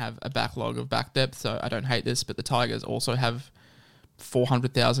have a backlog of back depth, so I don't hate this, but the Tigers also have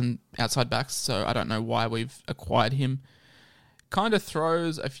 400,000 outside backs, so I don't know why we've acquired him. Kind of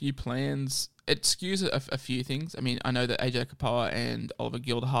throws a few plans. It skews a few things. I mean, I know that AJ Kapoa and Oliver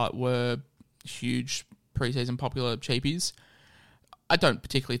Gildehart were huge preseason popular cheapies. I don't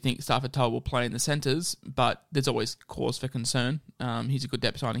particularly think Stafford Toa will play in the centres, but there's always cause for concern. He's a good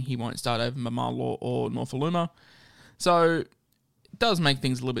depth signing. He won't start over Mamalo or Norfoluma. So it does make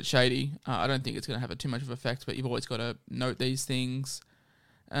things a little bit shady. I don't think it's going to have too much of an effect, but you've always got to note these things.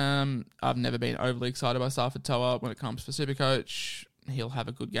 I've never been overly excited by Stafford Toa when it comes for Supercoach. He'll have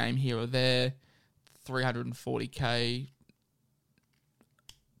a good game here or there. 340k.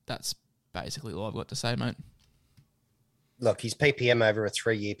 That's basically all I've got to say, mate. Look, his PPM over a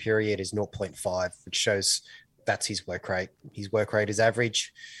 3-year period is 0.5, which shows that's his work rate. His work rate is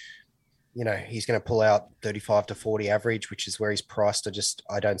average. You know, he's going to pull out 35 to 40 average, which is where he's priced.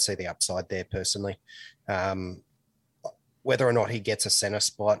 I don't see the upside there personally. Whether or not he gets a center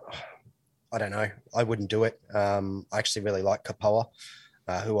spot, I don't know. I wouldn't do it. I actually really like Kapoa,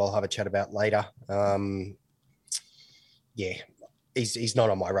 who I'll have a chat about later. Yeah, he's not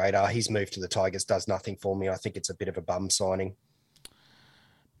on my radar. His move to the Tigers does nothing for me. I think it's a bit of a bum signing.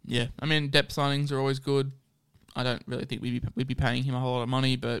 Yeah, I mean, depth signings are always good. I don't really think we'd be paying him a whole lot of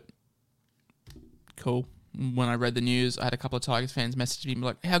money, but cool. When I read the news, I had a couple of Tigers fans message me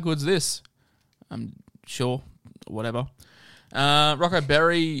like, how good's this? I'm sure, whatever. Rocco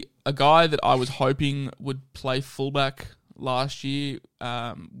Berry, a guy that I was hoping would play fullback last year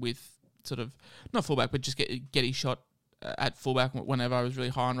with sort of, not fullback, but just get his shot at fullback whenever I was really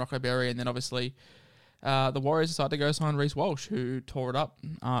high on Rocco Berry. And then obviously the Warriors decided to go sign Reece Walsh, who tore it up.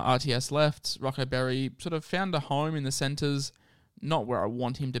 RTS left. Rocco Berry sort of found a home in the centres, not where I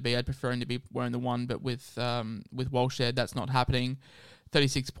want him to be. I'd prefer him to be wearing the 1, but with Walsh there, that's not happening.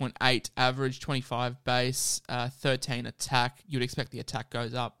 36.8 average, 25 base, 13 attack. You'd expect the attack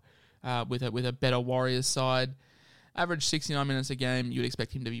goes up with a better Warriors side. Average 69 minutes a game. You'd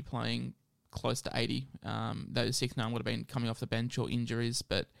expect him to be playing close to 80. Those 69 would have been coming off the bench or injuries,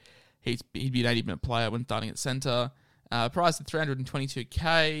 but he'd be an 80-minute player when starting at centre. Priced at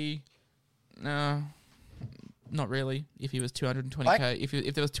 322k. No, not really. If he was 220k,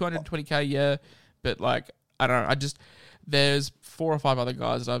 if there was 220k, yeah. But like, I don't know. There's 4 or 5 other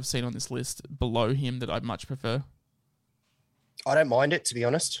guys that I've seen on this list below him that I'd much prefer. I don't mind it, to be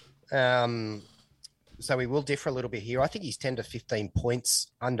honest. So we will differ a little bit here. I think he's 10 to 15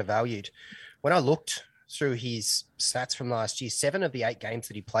 points undervalued. When I looked through his stats from last year, 7 of the 8 games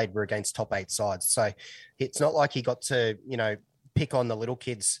that he played were against top 8 sides. So it's not like he got to, pick on the little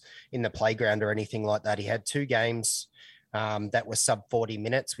kids in the playground or anything like that. He had 2 games that were sub 40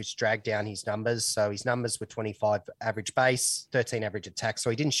 minutes, which dragged down his numbers. So his numbers were 25 average base, 13 average attack. So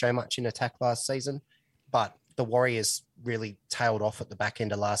he didn't show much in attack last season, but the Warriors really tailed off at the back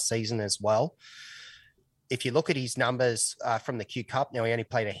end of last season as well. If you look at his numbers from the Q Cup, now he only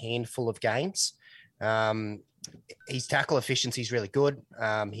played a handful of games. His tackle efficiency is really good.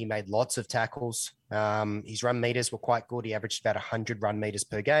 He made lots of tackles. His run meters were quite good. He averaged about 100 run meters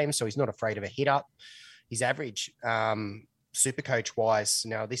per game, so he's not afraid of a hit up. His average, Supercoach wise,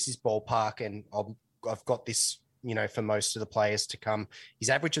 now this is ballpark, and I've got this, for most of the players to come. His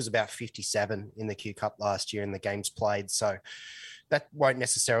average was about 57 in the Q Cup last year in the games played, so that won't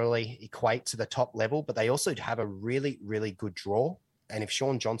necessarily equate to the top level, but they also have a really, really good draw. And if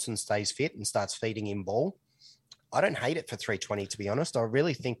Sean Johnson stays fit and starts feeding him ball, I don't hate it for 320, to be honest. I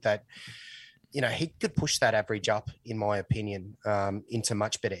really think that, he could push that average up, in my opinion, into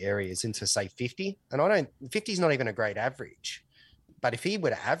much better areas, into, say, 50. And 50 is not even a great average. But if he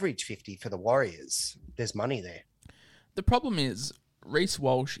were to average 50 for the Warriors, there's money there. The problem is Reece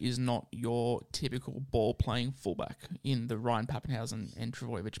Walsh is not your typical ball-playing fullback in the Ryan Pappenhausen and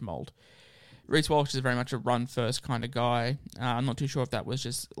Trbojevic mould. Reece Walsh is very much a run-first kind of guy. I'm not too sure if that was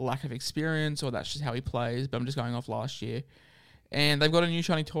just lack of experience or that's just how he plays, but I'm just going off last year. And they've got a new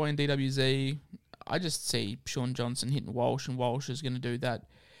shiny toy in DWZ. I just see Sean Johnson hitting Walsh, and Walsh is going to do that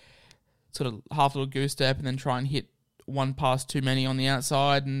sort of half little goose step and then try and hit one pass too many on the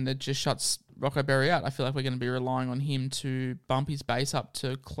outside, and it just shuts Rocco Berry out. I feel like we're going to be relying on him to bump his base up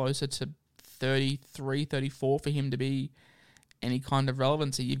to closer to 33, 34 for him to be any kind of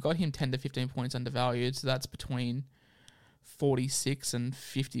relevancy. You've got him 10 to 15 points undervalued, so that's between 46 and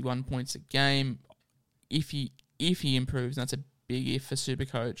 51 points a game. If he improves, and that's a big if for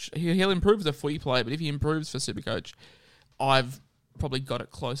Supercoach. He'll improve as a footy player, but if he improves for Supercoach, I've probably got it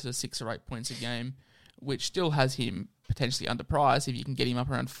closer to 6 or 8 points a game, which still has him potentially underpriced. If you can get him up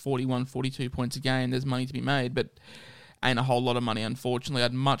around 41, 42 points a game, there's money to be made, but ain't a whole lot of money, unfortunately.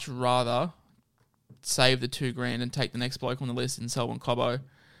 I'd much rather save the $2,000 and take the next bloke on the list in Selwyn Cobbo.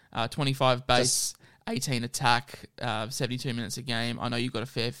 25 base, 18 attack, 72 minutes a game. I know you've got a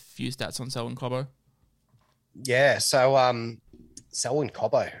fair few stats on Selwyn Cobbo. Yeah, so Selwyn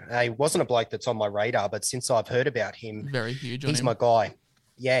Cobbo, he wasn't a bloke that's on my radar, but since I've heard about him, very huge. He's my guy.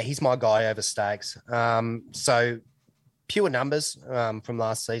 Yeah, he's my guy over Staags. So pure numbers from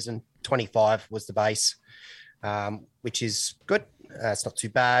last season, 25 was the base, which is good. It's not too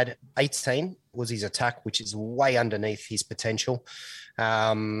bad. 18 was his attack, which is way underneath his potential.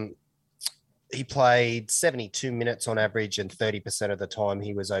 He played 72 minutes on average, and 30% of the time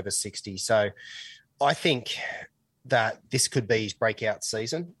he was over 60. So I think that this could be his breakout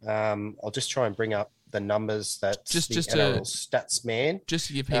season. I'll just try and bring up the numbers that just NRL stats man. Just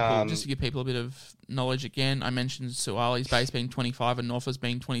to give people a bit of knowledge again, I mentioned Suali's base being 25 and Northers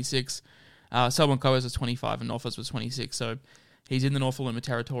being 26. Selwyn Cobbo's was 25 and Northers was 26. So he's in the North Limit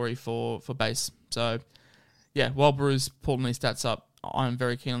territory for base. So yeah, while Brew's pulling these stats up, I'm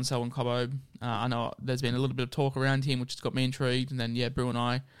very keen on Selwyn Cobbo. I know there's been a little bit of talk around him, which has got me intrigued. And then Brew and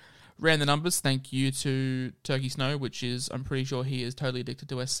I ran the numbers. Thank you to Turkey Snow, which is, I'm pretty sure he is totally addicted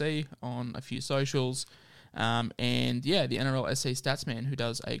to SC on a few socials. And the NRL SC Statsman, who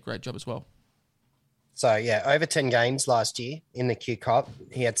does a great job as well. So, over 10 games last year in the Q Cup.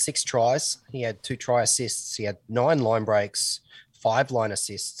 He had 6 tries. He had 2 try assists. He had 9 line breaks, 5 line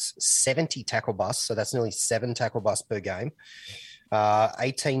assists, 70 tackle busts. So that's nearly 7 tackle busts per game.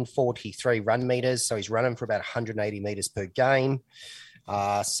 1843 run meters. So he's running for about 180 meters per game.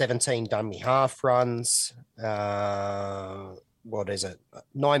 17 dummy half runs. 9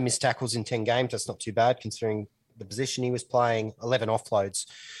 missed tackles in 10 games. That's not too bad considering the position he was playing. 11 offloads.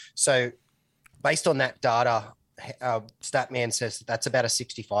 So based on that data, Statman says that's about a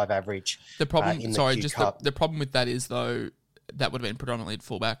 65 average. The problem, the problem with that is though that would have been predominantly at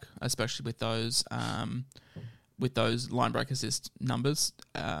fullback, especially with those line break assist numbers.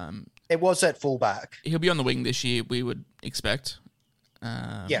 It was at fullback. He'll be on the wing this year, we would expect.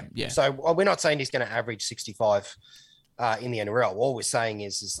 So we're not saying he's going to average 65 in the NRL. All we're saying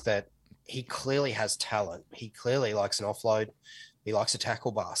is that he clearly has talent. He clearly likes an offload. He likes a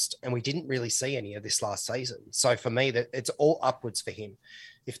tackle bust. And we didn't really see any of this last season. So for me, that it's all upwards for him.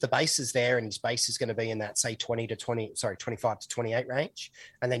 If the base is there and his base is going to be in that, say, 25 to 28 range,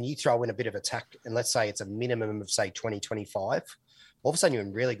 and then you throw in a bit of attack, and let's say it's a minimum of, say, 20, 25, all of a sudden you're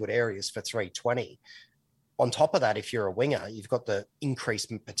in really good areas for 320. On top of that, if you're a winger, you've got the increase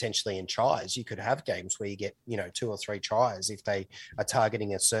potentially in tries. You could have games where you get, 2 or 3 tries if they are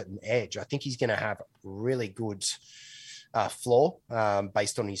targeting a certain edge. I think he's going to have really good floor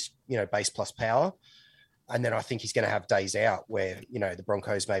based on his, base plus power. And then I think he's going to have days out where, the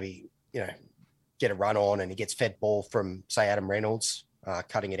Broncos maybe, get a run on and he gets fed ball from, say, Adam Reynolds,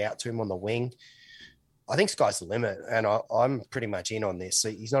 cutting it out to him on the wing. I think sky's the limit, and I'm pretty much in on this. So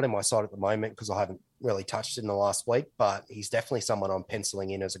he's not in my side at the moment because I haven't really touched it in the last week, but he's definitely someone I'm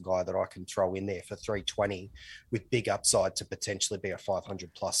penciling in as a guy that I can throw in there for 320 with big upside to potentially be a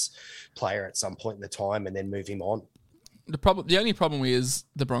 500 plus player at some point in the time and then move him on. The only problem is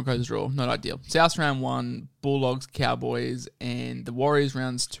the Broncos draw, not ideal. South round 1, Bulldogs, Cowboys, and the Warriors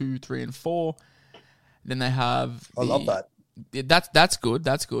rounds 2, 3, and 4. Then they have I love that. That's good.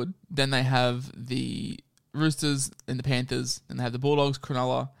 That's good. Then they have the Roosters and the Panthers, and they have the Bulldogs,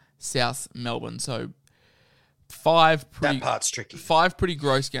 Cronulla, South, Melbourne. So That part's tricky. 5 pretty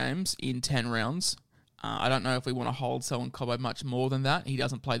gross games in 10 rounds. I don't know if we want to hold Selwyn Cobbo much more than that. He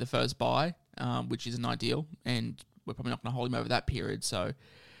doesn't play the first bye, which isn't ideal, and we're probably not going to hold him over that period. So,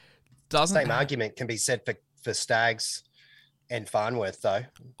 argument can be said for Staags and Farnworth, though.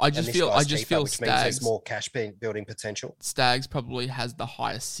 I just feel which Staags, means there's more cash building potential. Staags probably has the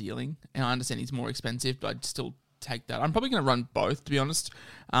highest ceiling, and I understand he's more expensive, but I'd still take that. I'm probably going to run both, to be honest.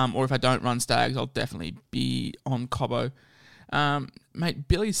 Or if I don't run Staags, I'll definitely be on Cobbo. Mate,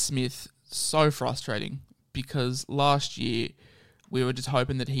 Billy Smith, so frustrating, because last year we were just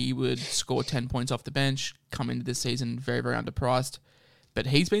hoping that he would score 10 points off the bench, come into this season very, very underpriced. But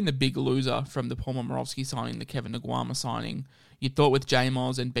he's been the big loser from the Paul Momirovski signing, the Kevin Nguama signing. You thought with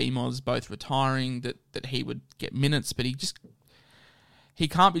J-Moz and B-Moz both retiring that he would get minutes, but he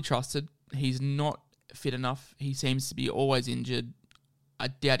can't be trusted. He's not fit enough. He seems to be always injured. I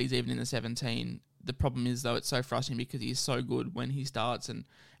doubt he's even in the 17. The problem is, though, it's so frustrating because he's so good when he starts, and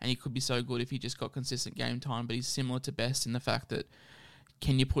he could be so good if he just got consistent game time, but he's similar to Best in the fact that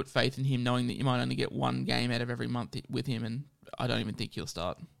can you put faith in him knowing that you might only get one game out of every month with him, and I don't even think he'll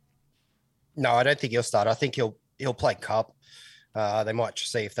start. No, I don't think he'll start. I think he'll play Cup. They might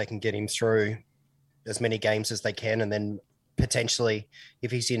see if they can get him through as many games as they can, and then potentially, if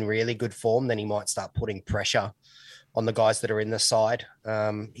he's in really good form, then he might start putting pressure on the guys that are in the side.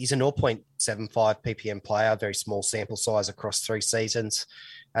 He's a 0.75 ppm player, very small sample size across 3 seasons.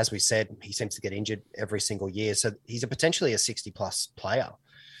 As we said, he seems to get injured every single year. So he's potentially a 60-plus player.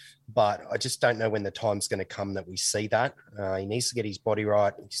 But I just don't know when the time's going to come that we see that. He needs to get his body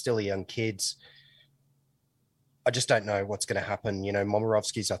right. He's still a young kid. I just don't know what's going to happen. You know,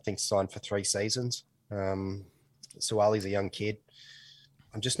 Momirovski's, I think, signed for 3 seasons. Suwali's a young kid.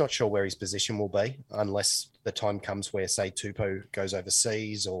 I'm just not sure where his position will be unless the time comes where, say, Tupou goes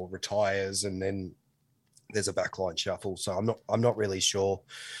overseas or retires, and then there's a backline shuffle. So I'm not really sure.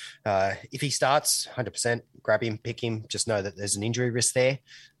 If he starts, 100%, grab him, pick him. Just know that there's an injury risk there.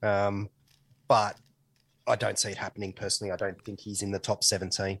 But I don't see it happening personally. I don't think he's in the top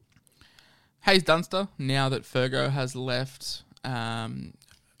 17. Hayes Dunster, now that Fergo has left,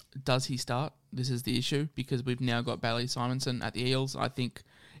 does he start? This is the issue, because we've now got Bailey Simonson at the Eels. I think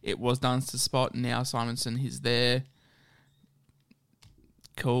it was Dunster's spot. Now Simonson is there.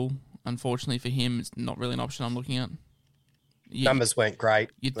 Cool. Unfortunately for him, it's not really an option I'm looking at. Numbers weren't great.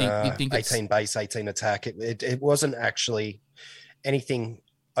 You'd think 18 base, 18 attack. It wasn't actually anything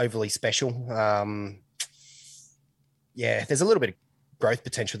overly special. There's a little bit of growth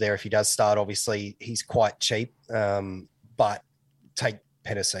potential there if he does start. Obviously, he's quite cheap, but take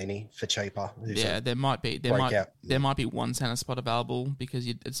Penasini for cheaper. There might be one centre spot available, because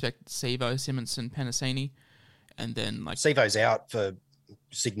you'd expect Sevo, Simonson, Penasini, and then Sevo's out for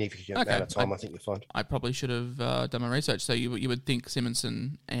significant amount of time. I think you'll find. I probably should have done my research. So you would think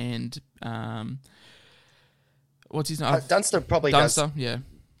Simonson and what's his name? Dunster probably Dunster, does. yeah.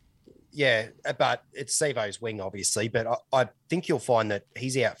 Yeah, but it's Sevo's wing, obviously. But I think you'll find that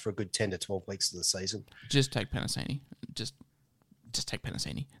he's out for a good 10 to 12 weeks of the season. Just take Penasini. Just take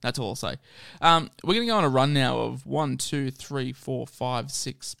Penasini. That's all I'll say. We're going to go on a run now of 1, 2, 3, 4, 5,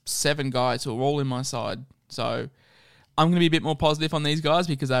 6, 7 guys who are all in my side. So I'm going to be a bit more positive on these guys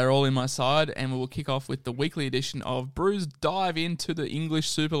because they're all in my side, and we will kick off with the weekly edition of Brews Dive into the English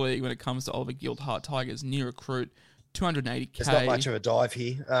Super League when it comes to Oliver Gildart Tigers, new recruit, 280k. There's not much of a dive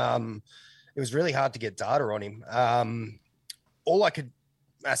here. It was really hard to get data on him. All I could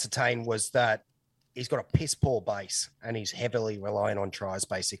ascertain was that he's got a piss poor base and he's heavily reliant on tries,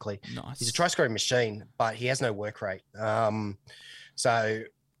 basically. Nice. He's a try scoring machine, but he has no work rate. So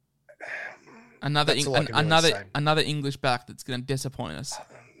another English back that's going to disappoint us.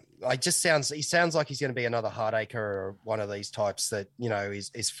 He sounds like he's going to be another Hardacre or one of these types that, you know,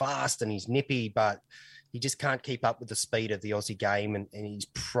 is fast and he's nippy, but he just can't keep up with the speed of the Aussie game, and he's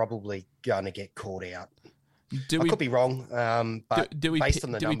probably going to get caught out. I could be wrong, but based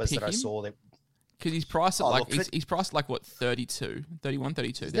on the numbers that I saw, that because he's priced at he's priced like what 32, 31,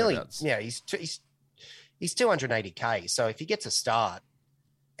 32. Yeah, he's 280k. So if he gets a start,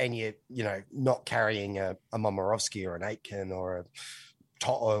 and you're not carrying a Momirovski or an Aitken or a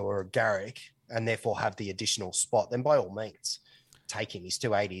Toto or a Garrick, and therefore have the additional spot, then by all means, take him. He's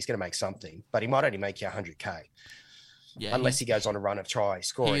 280. He's going to make something, but he might only make you 100k. Yeah, unless he goes on a run of try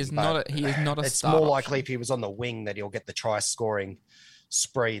scoring. He is not a it's more likely if he was on the wing that he'll get the try scoring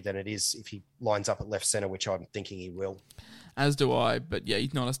spree than it is if he lines up at left centre, which I'm thinking he will. As do I, but yeah,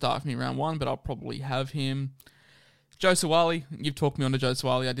 he's not a start for me round 1, but I'll probably have him. Joe Suwali, you've talked me onto Joe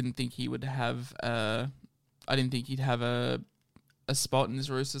Suwali. I didn't think he would have. I didn't think he'd have a a spot in this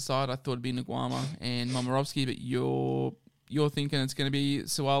Roosters side, I thought it'd be Nguama and Momirovski, but you're thinking it's going to be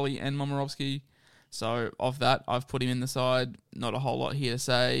Suwali and Momirovski. So of that, I've put him in the side. Not a whole lot here to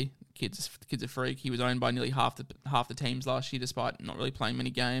say. Kid's a freak. He was owned by nearly half the teams last year, despite not really playing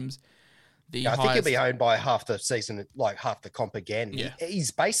many games. I think he'll be owned by half the season, like half the comp again. Yeah.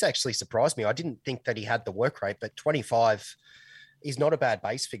 His base actually surprised me. I didn't think that he had the work rate, but 25 is not a bad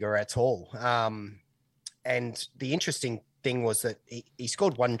base figure at all. And the interesting thing was that he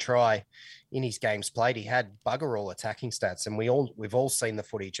scored one try in his games played. He had bugger all attacking stats, and we've all seen the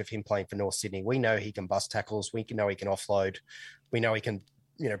footage of him playing for North Sydney. We know he can bust tackles. We know he can offload. We know he can,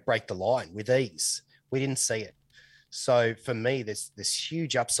 break the line with ease. We didn't see it. So for me, there's this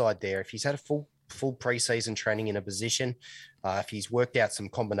huge upside there. If he's had a full preseason training in a position, if he's worked out some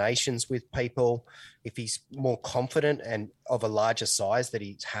combinations with people, if he's more confident and of a larger size that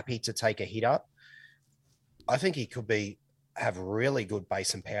he's happy to take a hit up, I think he could have really good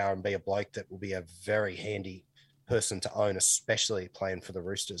base and power and be a bloke that will be a very handy person to own, especially playing for the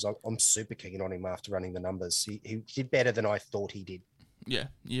Roosters. I'm super keen on him after running the numbers. He did better than I thought he did. Yeah,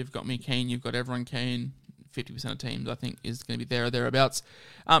 you've got me keen. You've got everyone keen. 50% of teams, I think, is going to be there or thereabouts.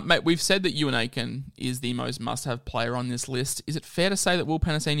 Mate, we've said that Ewan Aiken is the most must-have player on this list. Is it fair to say that Will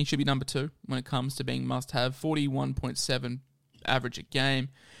Penasini should be number 2 when it comes to being must-have? 41.7 average a game,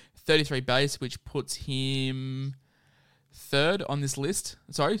 33 base, which puts him second on this list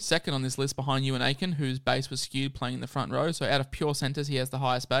behind Ewan Aiken, whose base was skewed playing in the front row. So out of pure centres, he has the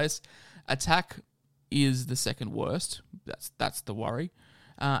highest base. Attack is the second worst. That's the worry.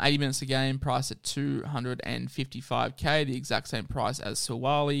 80 minutes a game, price at $255K, the exact same price as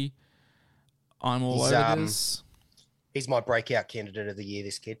Suwali. I'm all over this. He's my breakout candidate of the year,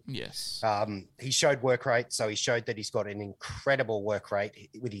 this kid. Yes. He showed work rate, so he showed that he's got an incredible work rate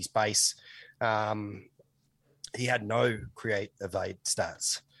with his base. He had no create evade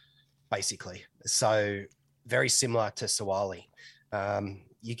stats, basically. So very similar to Suwali.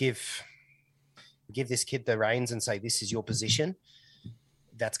 You give this kid the reins and say, this is your position.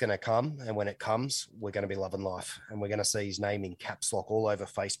 That's going to come. And when it comes, we're going to be loving life. And we're going to see his name in caps lock all over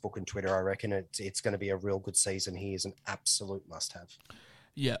Facebook and Twitter. I reckon it's going to be a real good season. He is an absolute must-have.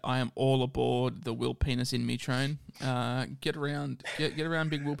 Yeah, I am all aboard the Will Penis in me train. Get around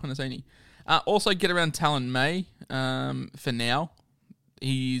big Will Penasini. Also, get around Talon May for now.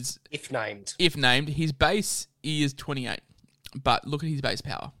 He's... If named. His base is 28. But look at his base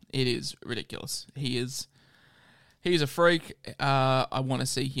power. It is ridiculous. He's a freak. I want to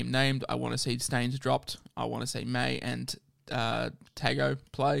see him named. I want to see Staines dropped. I want to see May and Tago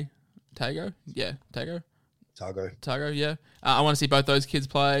play. Tago? Yeah, Tago. Tago, yeah. I want to see both those kids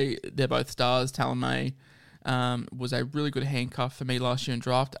play. They're both stars. Talon May was a really good handcuff for me last year in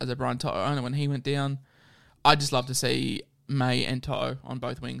draft as a Brian Toto owner when he went down. I'd just love to see May and Toto on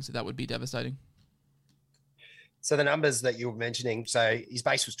both wings. That would be devastating. So the numbers that you were mentioning, so his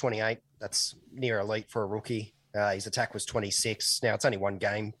base was 28. That's near elite for a rookie. His attack was 26. Now, it's only one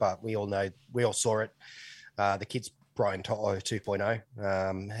game, but we all saw it. The kid's Brian Toto 2.0,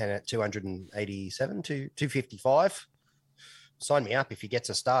 and at 287 to 255. Sign me up if he gets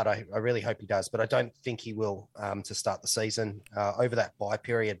a start. I really hope he does, but I don't think he will to start the season over that bye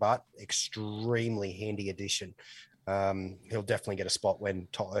period, but extremely handy addition. He'll definitely get a spot when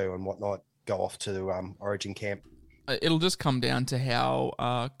Toto and whatnot go off to Origin camp. It'll just come down to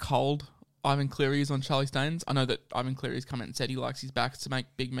how cold Ivan Cleary is on Charlie Staines. I know that Ivan Cleary's come out and said he likes his backs to make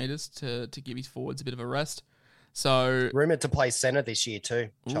big meters to give his forwards a bit of a rest. So rumoured to play centre this year too,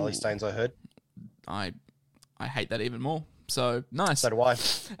 Charlie Staines, I heard. I hate that even more. So nice. So do I.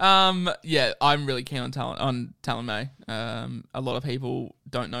 Yeah, I'm really keen on Talon May. A lot of people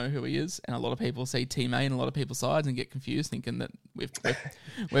don't know who he is, and a lot of people see Team A in a lot of people's sides and get confused, thinking that we're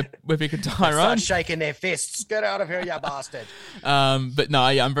picking Tyrone. Start shaking their fists. Get out of here, you bastard. But no,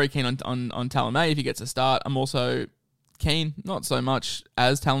 yeah, I'm very keen on Talon May if he gets a start. I'm also keen, not so much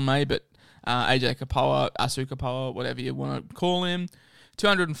as Talon May, but AJ Kapoa, Asu Kapoa, whatever you want to call him.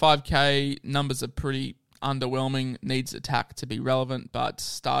 205K numbers are pretty underwhelming, needs attack to be relevant, but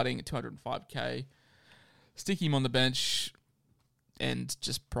starting at 205K, stick him on the bench and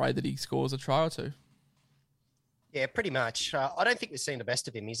just pray that he scores a try or two. Yeah, pretty much. I don't think we've seen the best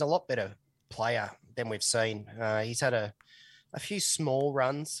of him. He's a lot better player than we've seen. He's had a few small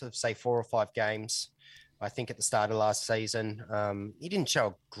runs of, say, 4 or 5 games. I think at the start of last season, he didn't show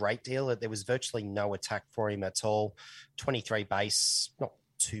a great deal. There was virtually no attack for him at all. 23 base, not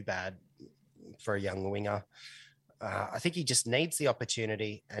too bad for a young winger. I think he just needs the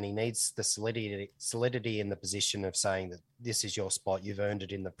opportunity, and he needs the solidity in the position of saying that this is your spot. You've earned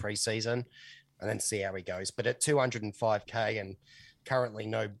it in the preseason. and then see how he goes. But at 205K and currently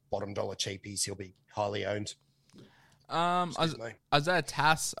no bottom dollar cheapies, he'll be highly owned. Isaiah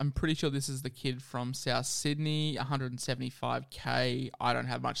Tass, I'm pretty sure this is the kid from South Sydney, 175K. I don't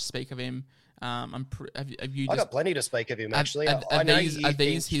have much to speak of him. I got plenty to speak of him, actually. Are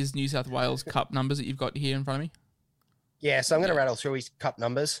these his New South Wales Cup numbers that you've got here in front of me? Yeah, so I'm going to rattle through his Cup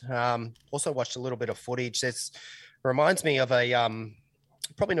numbers. Also watched a little bit of footage. Reminds me of a,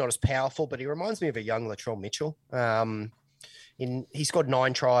 probably not as powerful, but he reminds me of a young Latrell Mitchell. He scored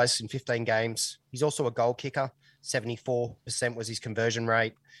 9 tries in 15 games. He's also a goal kicker. 74% was his conversion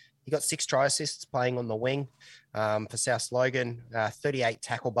rate. He got 6 try assists playing on the wing for South Logan, 38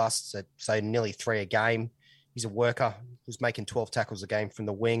 tackle busts, so nearly 3 a game. He's a worker who's making 12 tackles a game from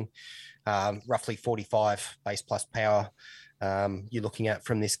the wing, roughly 45 base plus power you're looking at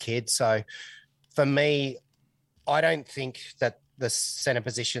from this kid. So for me, I don't think that the centre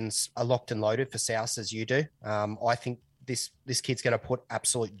positions are locked and loaded for South as you do. I think this kid's going to put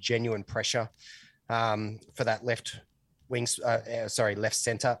absolute genuine pressure for that left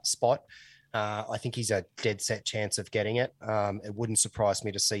centre spot. I think he's a dead set chance of getting it. It wouldn't surprise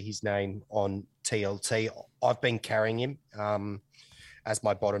me to see his name on TLT. I've been carrying him as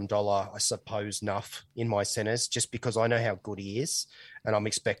my bottom dollar, I suppose, Nuff in my centres, just because I know how good he is. And I'm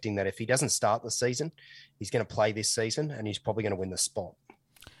expecting that if he doesn't start the season, he's going to play this season and he's probably going to win the spot.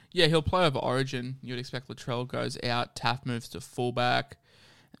 Yeah, he'll play over Origin. You would expect Latrell goes out, Taff moves to fullback,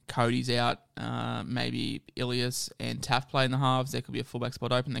 Cody's out, maybe Ilias and Taff play in the halves. There could be a fullback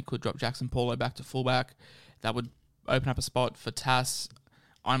spot open. They could drop Jackson Paulo back to fullback. That would open up a spot for Tass.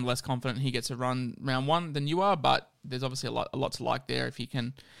 I'm less confident he gets a run round 1 than you are, but there's obviously a lot to like there if he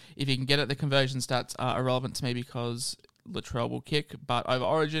can get it. The conversion stats are irrelevant to me because Latrell will kick, but over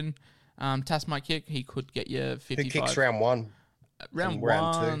Origin, Tass might kick. He could get you 55. Who kicks round 1? Round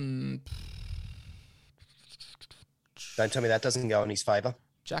 1. Don't tell me that doesn't go in his favour.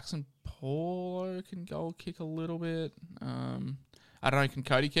 Jackson Paulo can goal kick a little bit. I don't know. Can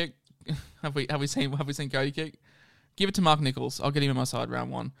Cody kick? have we seen Cody kick? Give it to Mark Nichols. I'll get him on my side round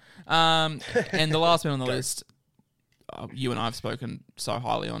 1. And the last man on the list, you and I have spoken so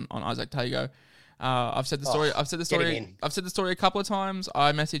highly on Isaac Tago. I've said the story. I've said the story a couple of times.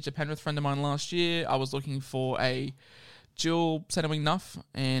 I messaged a Penrith friend of mine last year. I was looking for a dual centre wing nuff,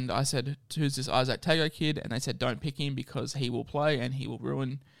 and I said, "Who's this Isaac Tago kid?" And they said, "Don't pick him because he will play and he will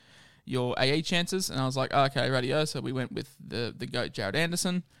ruin your AA chances." And I was like, "Okay, radio." So we went with the GOAT Jared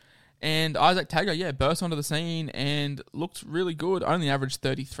Anderson. And Isaac Tago, burst onto the scene and looked really good. Only averaged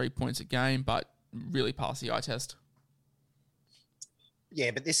 33 points a game, but really passed the eye test. Yeah,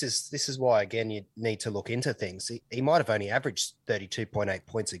 but this is why, again, you need to look into things. He might have only averaged 32.8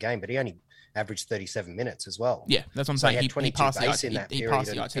 points a game, but he only averaged 37 minutes as well. Yeah, that's what I'm saying. He had 22 base in that period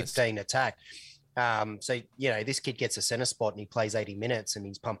and and 15 attack. So, this kid gets a centre spot and he plays 80 minutes and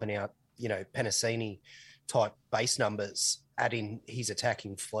he's pumping out, Penasini-type base numbers, adding his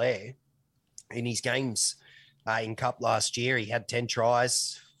attacking flair. In his games in Cup last year, he had 10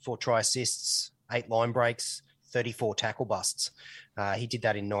 tries, 4 try assists, 8 line breaks, 34 tackle busts. He did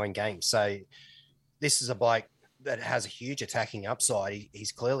that in 9 games. So this is a bloke that has a huge attacking upside.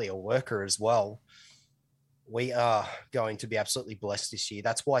 He's clearly a worker as well. We are going to be absolutely blessed this year.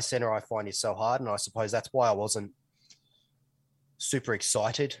 That's why centre I find is so hard, and I suppose that's why I wasn't super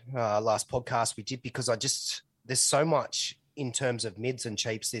excited last podcast we did, because there's so much in terms of mids and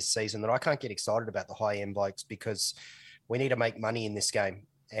cheaps this season that I can't get excited about the high-end blokes, because we need to make money in this game.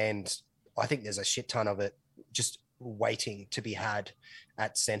 And I think there's a shit ton of it just waiting to be had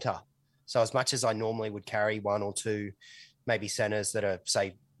at centre. So as much as I normally would carry 1 or 2, maybe centres that are,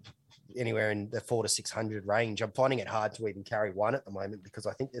 say, anywhere in the 400 to 600 range, I'm finding it hard to even carry 1 at the moment, because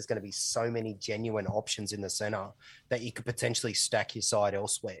I think there's going to be so many genuine options in the centre that you could potentially stack your side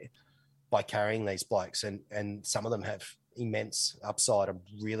elsewhere by carrying these blokes. And some of them have immense upside. I'm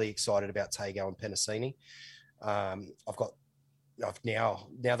really excited about Tago and Penasini. Now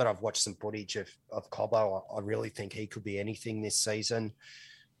that I've watched some footage of Cobbo, I really think he could be anything this season.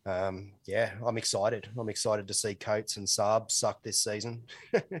 I'm excited. I'm excited to see Coates and Saab suck this season.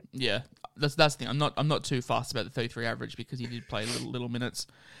 Yeah, that's the thing. I'm not too fast about the 33 average, because he did play little minutes.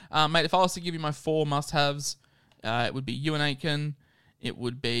 Mate, if I was to give you my 4 must-haves, it would be Ewan Aitken, it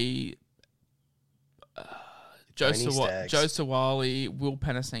would be Joe Sawali, Will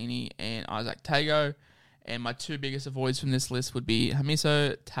Penasini, and Isaac Tago. And my 2 biggest avoids from this list would be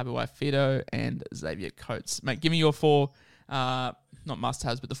Hamiso, Tabuai-Fidow, and Xavier Coates. Mate, give me your 4, not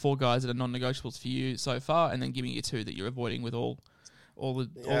must-haves, but the 4 guys that are non-negotiables for you so far, and then give me your 2 that you're avoiding with all the world.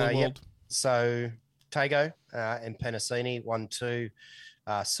 Yep. So Tago and Penasini, 1, 2.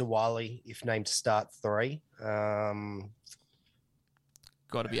 Suwali, if named to start 3. Got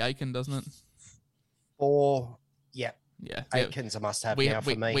to be Aiken, doesn't it? 4, yeah. Yeah. Aiken's a must-have now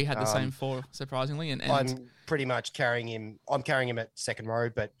for me. We had the same 4, surprisingly. And I'm pretty much carrying him. I'm carrying him at second row,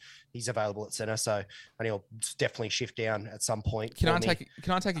 but he's available at centre, so and he'll definitely shift down at some point. Can I take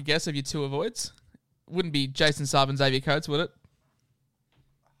a guess of your 2 avoids? Wouldn't be Jason Saab and Xavier Coates, would it?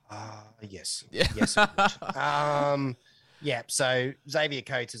 Yes. Yeah. Yes. It would. Yeah. So Xavier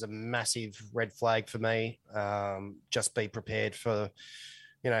Coates is a massive red flag for me. Just be prepared for,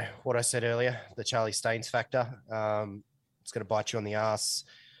 what I said earlier, the Charlie Staines factor. It's going to bite you on the ass.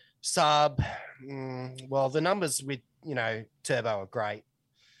 Saab, well, the numbers with, Turbo are great,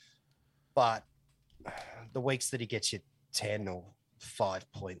 but the weeks that he gets you 10 or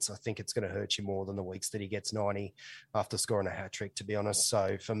 5 points, I think it's going to hurt you more than the weeks that he gets 90 after scoring a hat trick, to be honest.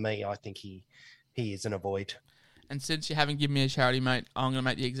 So for me, I think he is an avoid. And since you haven't given me a charity, mate, I'm going to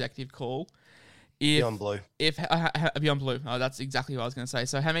make the executive call. Beyond Blue. Beyond Blue. Oh, that's exactly what I was going to say.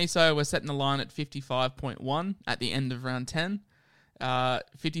 So Hamiso, we're setting the line at 55.1 at the end of round 10.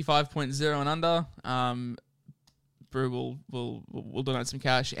 55.0 and under. Brew will donate some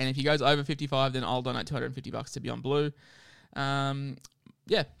cash, and if he goes over 55, then I'll donate $250 to Beyond Blue.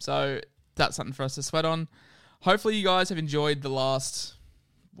 Yeah, so that's something for us to sweat on. Hopefully, you guys have enjoyed the last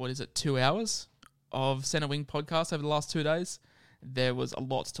 2 hours of Centre Wing podcast over the last 2 days. There was a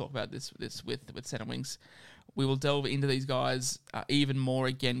lot to talk about this with Centre Wings. We will delve into these guys even more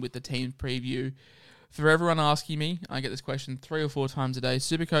again with the team preview. For everyone asking me, I get this question 3 or 4 times a day.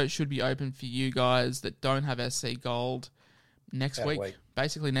 Supercoach should be open for you guys that don't have SC Gold next week.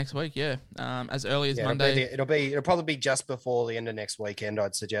 Basically next week, yeah. As early as Monday. It'll probably be just before the end of next weekend,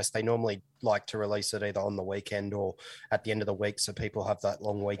 I'd suggest. They normally like to release it either on the weekend or at the end of the week, so people have that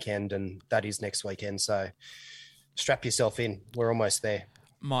long weekend, and that is next weekend. So strap yourself in. We're almost there.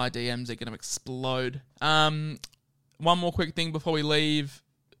 My DMs are going to explode. One more quick thing before we leave.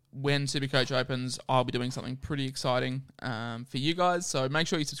 When Supercoach opens, I'll be doing something pretty exciting for you guys. So make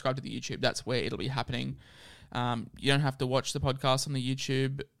sure you subscribe to the YouTube. That's where it'll be happening. You don't have to watch the podcast on the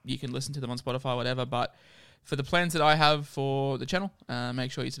YouTube. You can listen to them on Spotify, whatever. But for the plans that I have for the channel,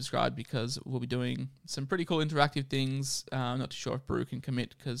 make sure you subscribe because we'll be doing some pretty cool interactive things. I'm not too sure if Brew can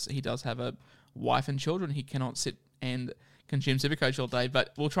commit because he does have a wife and children. He cannot sit and consume Supercoach all day,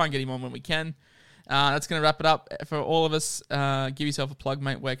 but we'll try and get him on when we can. That's going to wrap it up for all of us. Give yourself a plug,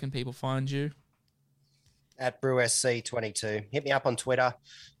 mate. Where can people find you? At BrewSC22. Hit me up on Twitter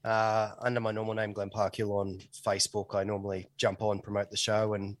under my normal name, Glenn Parkhill, on Facebook. I normally jump on, promote the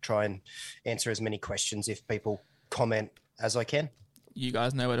show, and try and answer as many questions if people comment as I can. You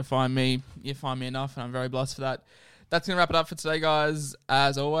guys know where to find me. You find me enough, and I'm very blessed for that. That's going to wrap it up for today, guys.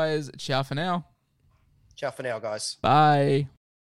 As always, ciao for now. Ciao for now, guys. Bye.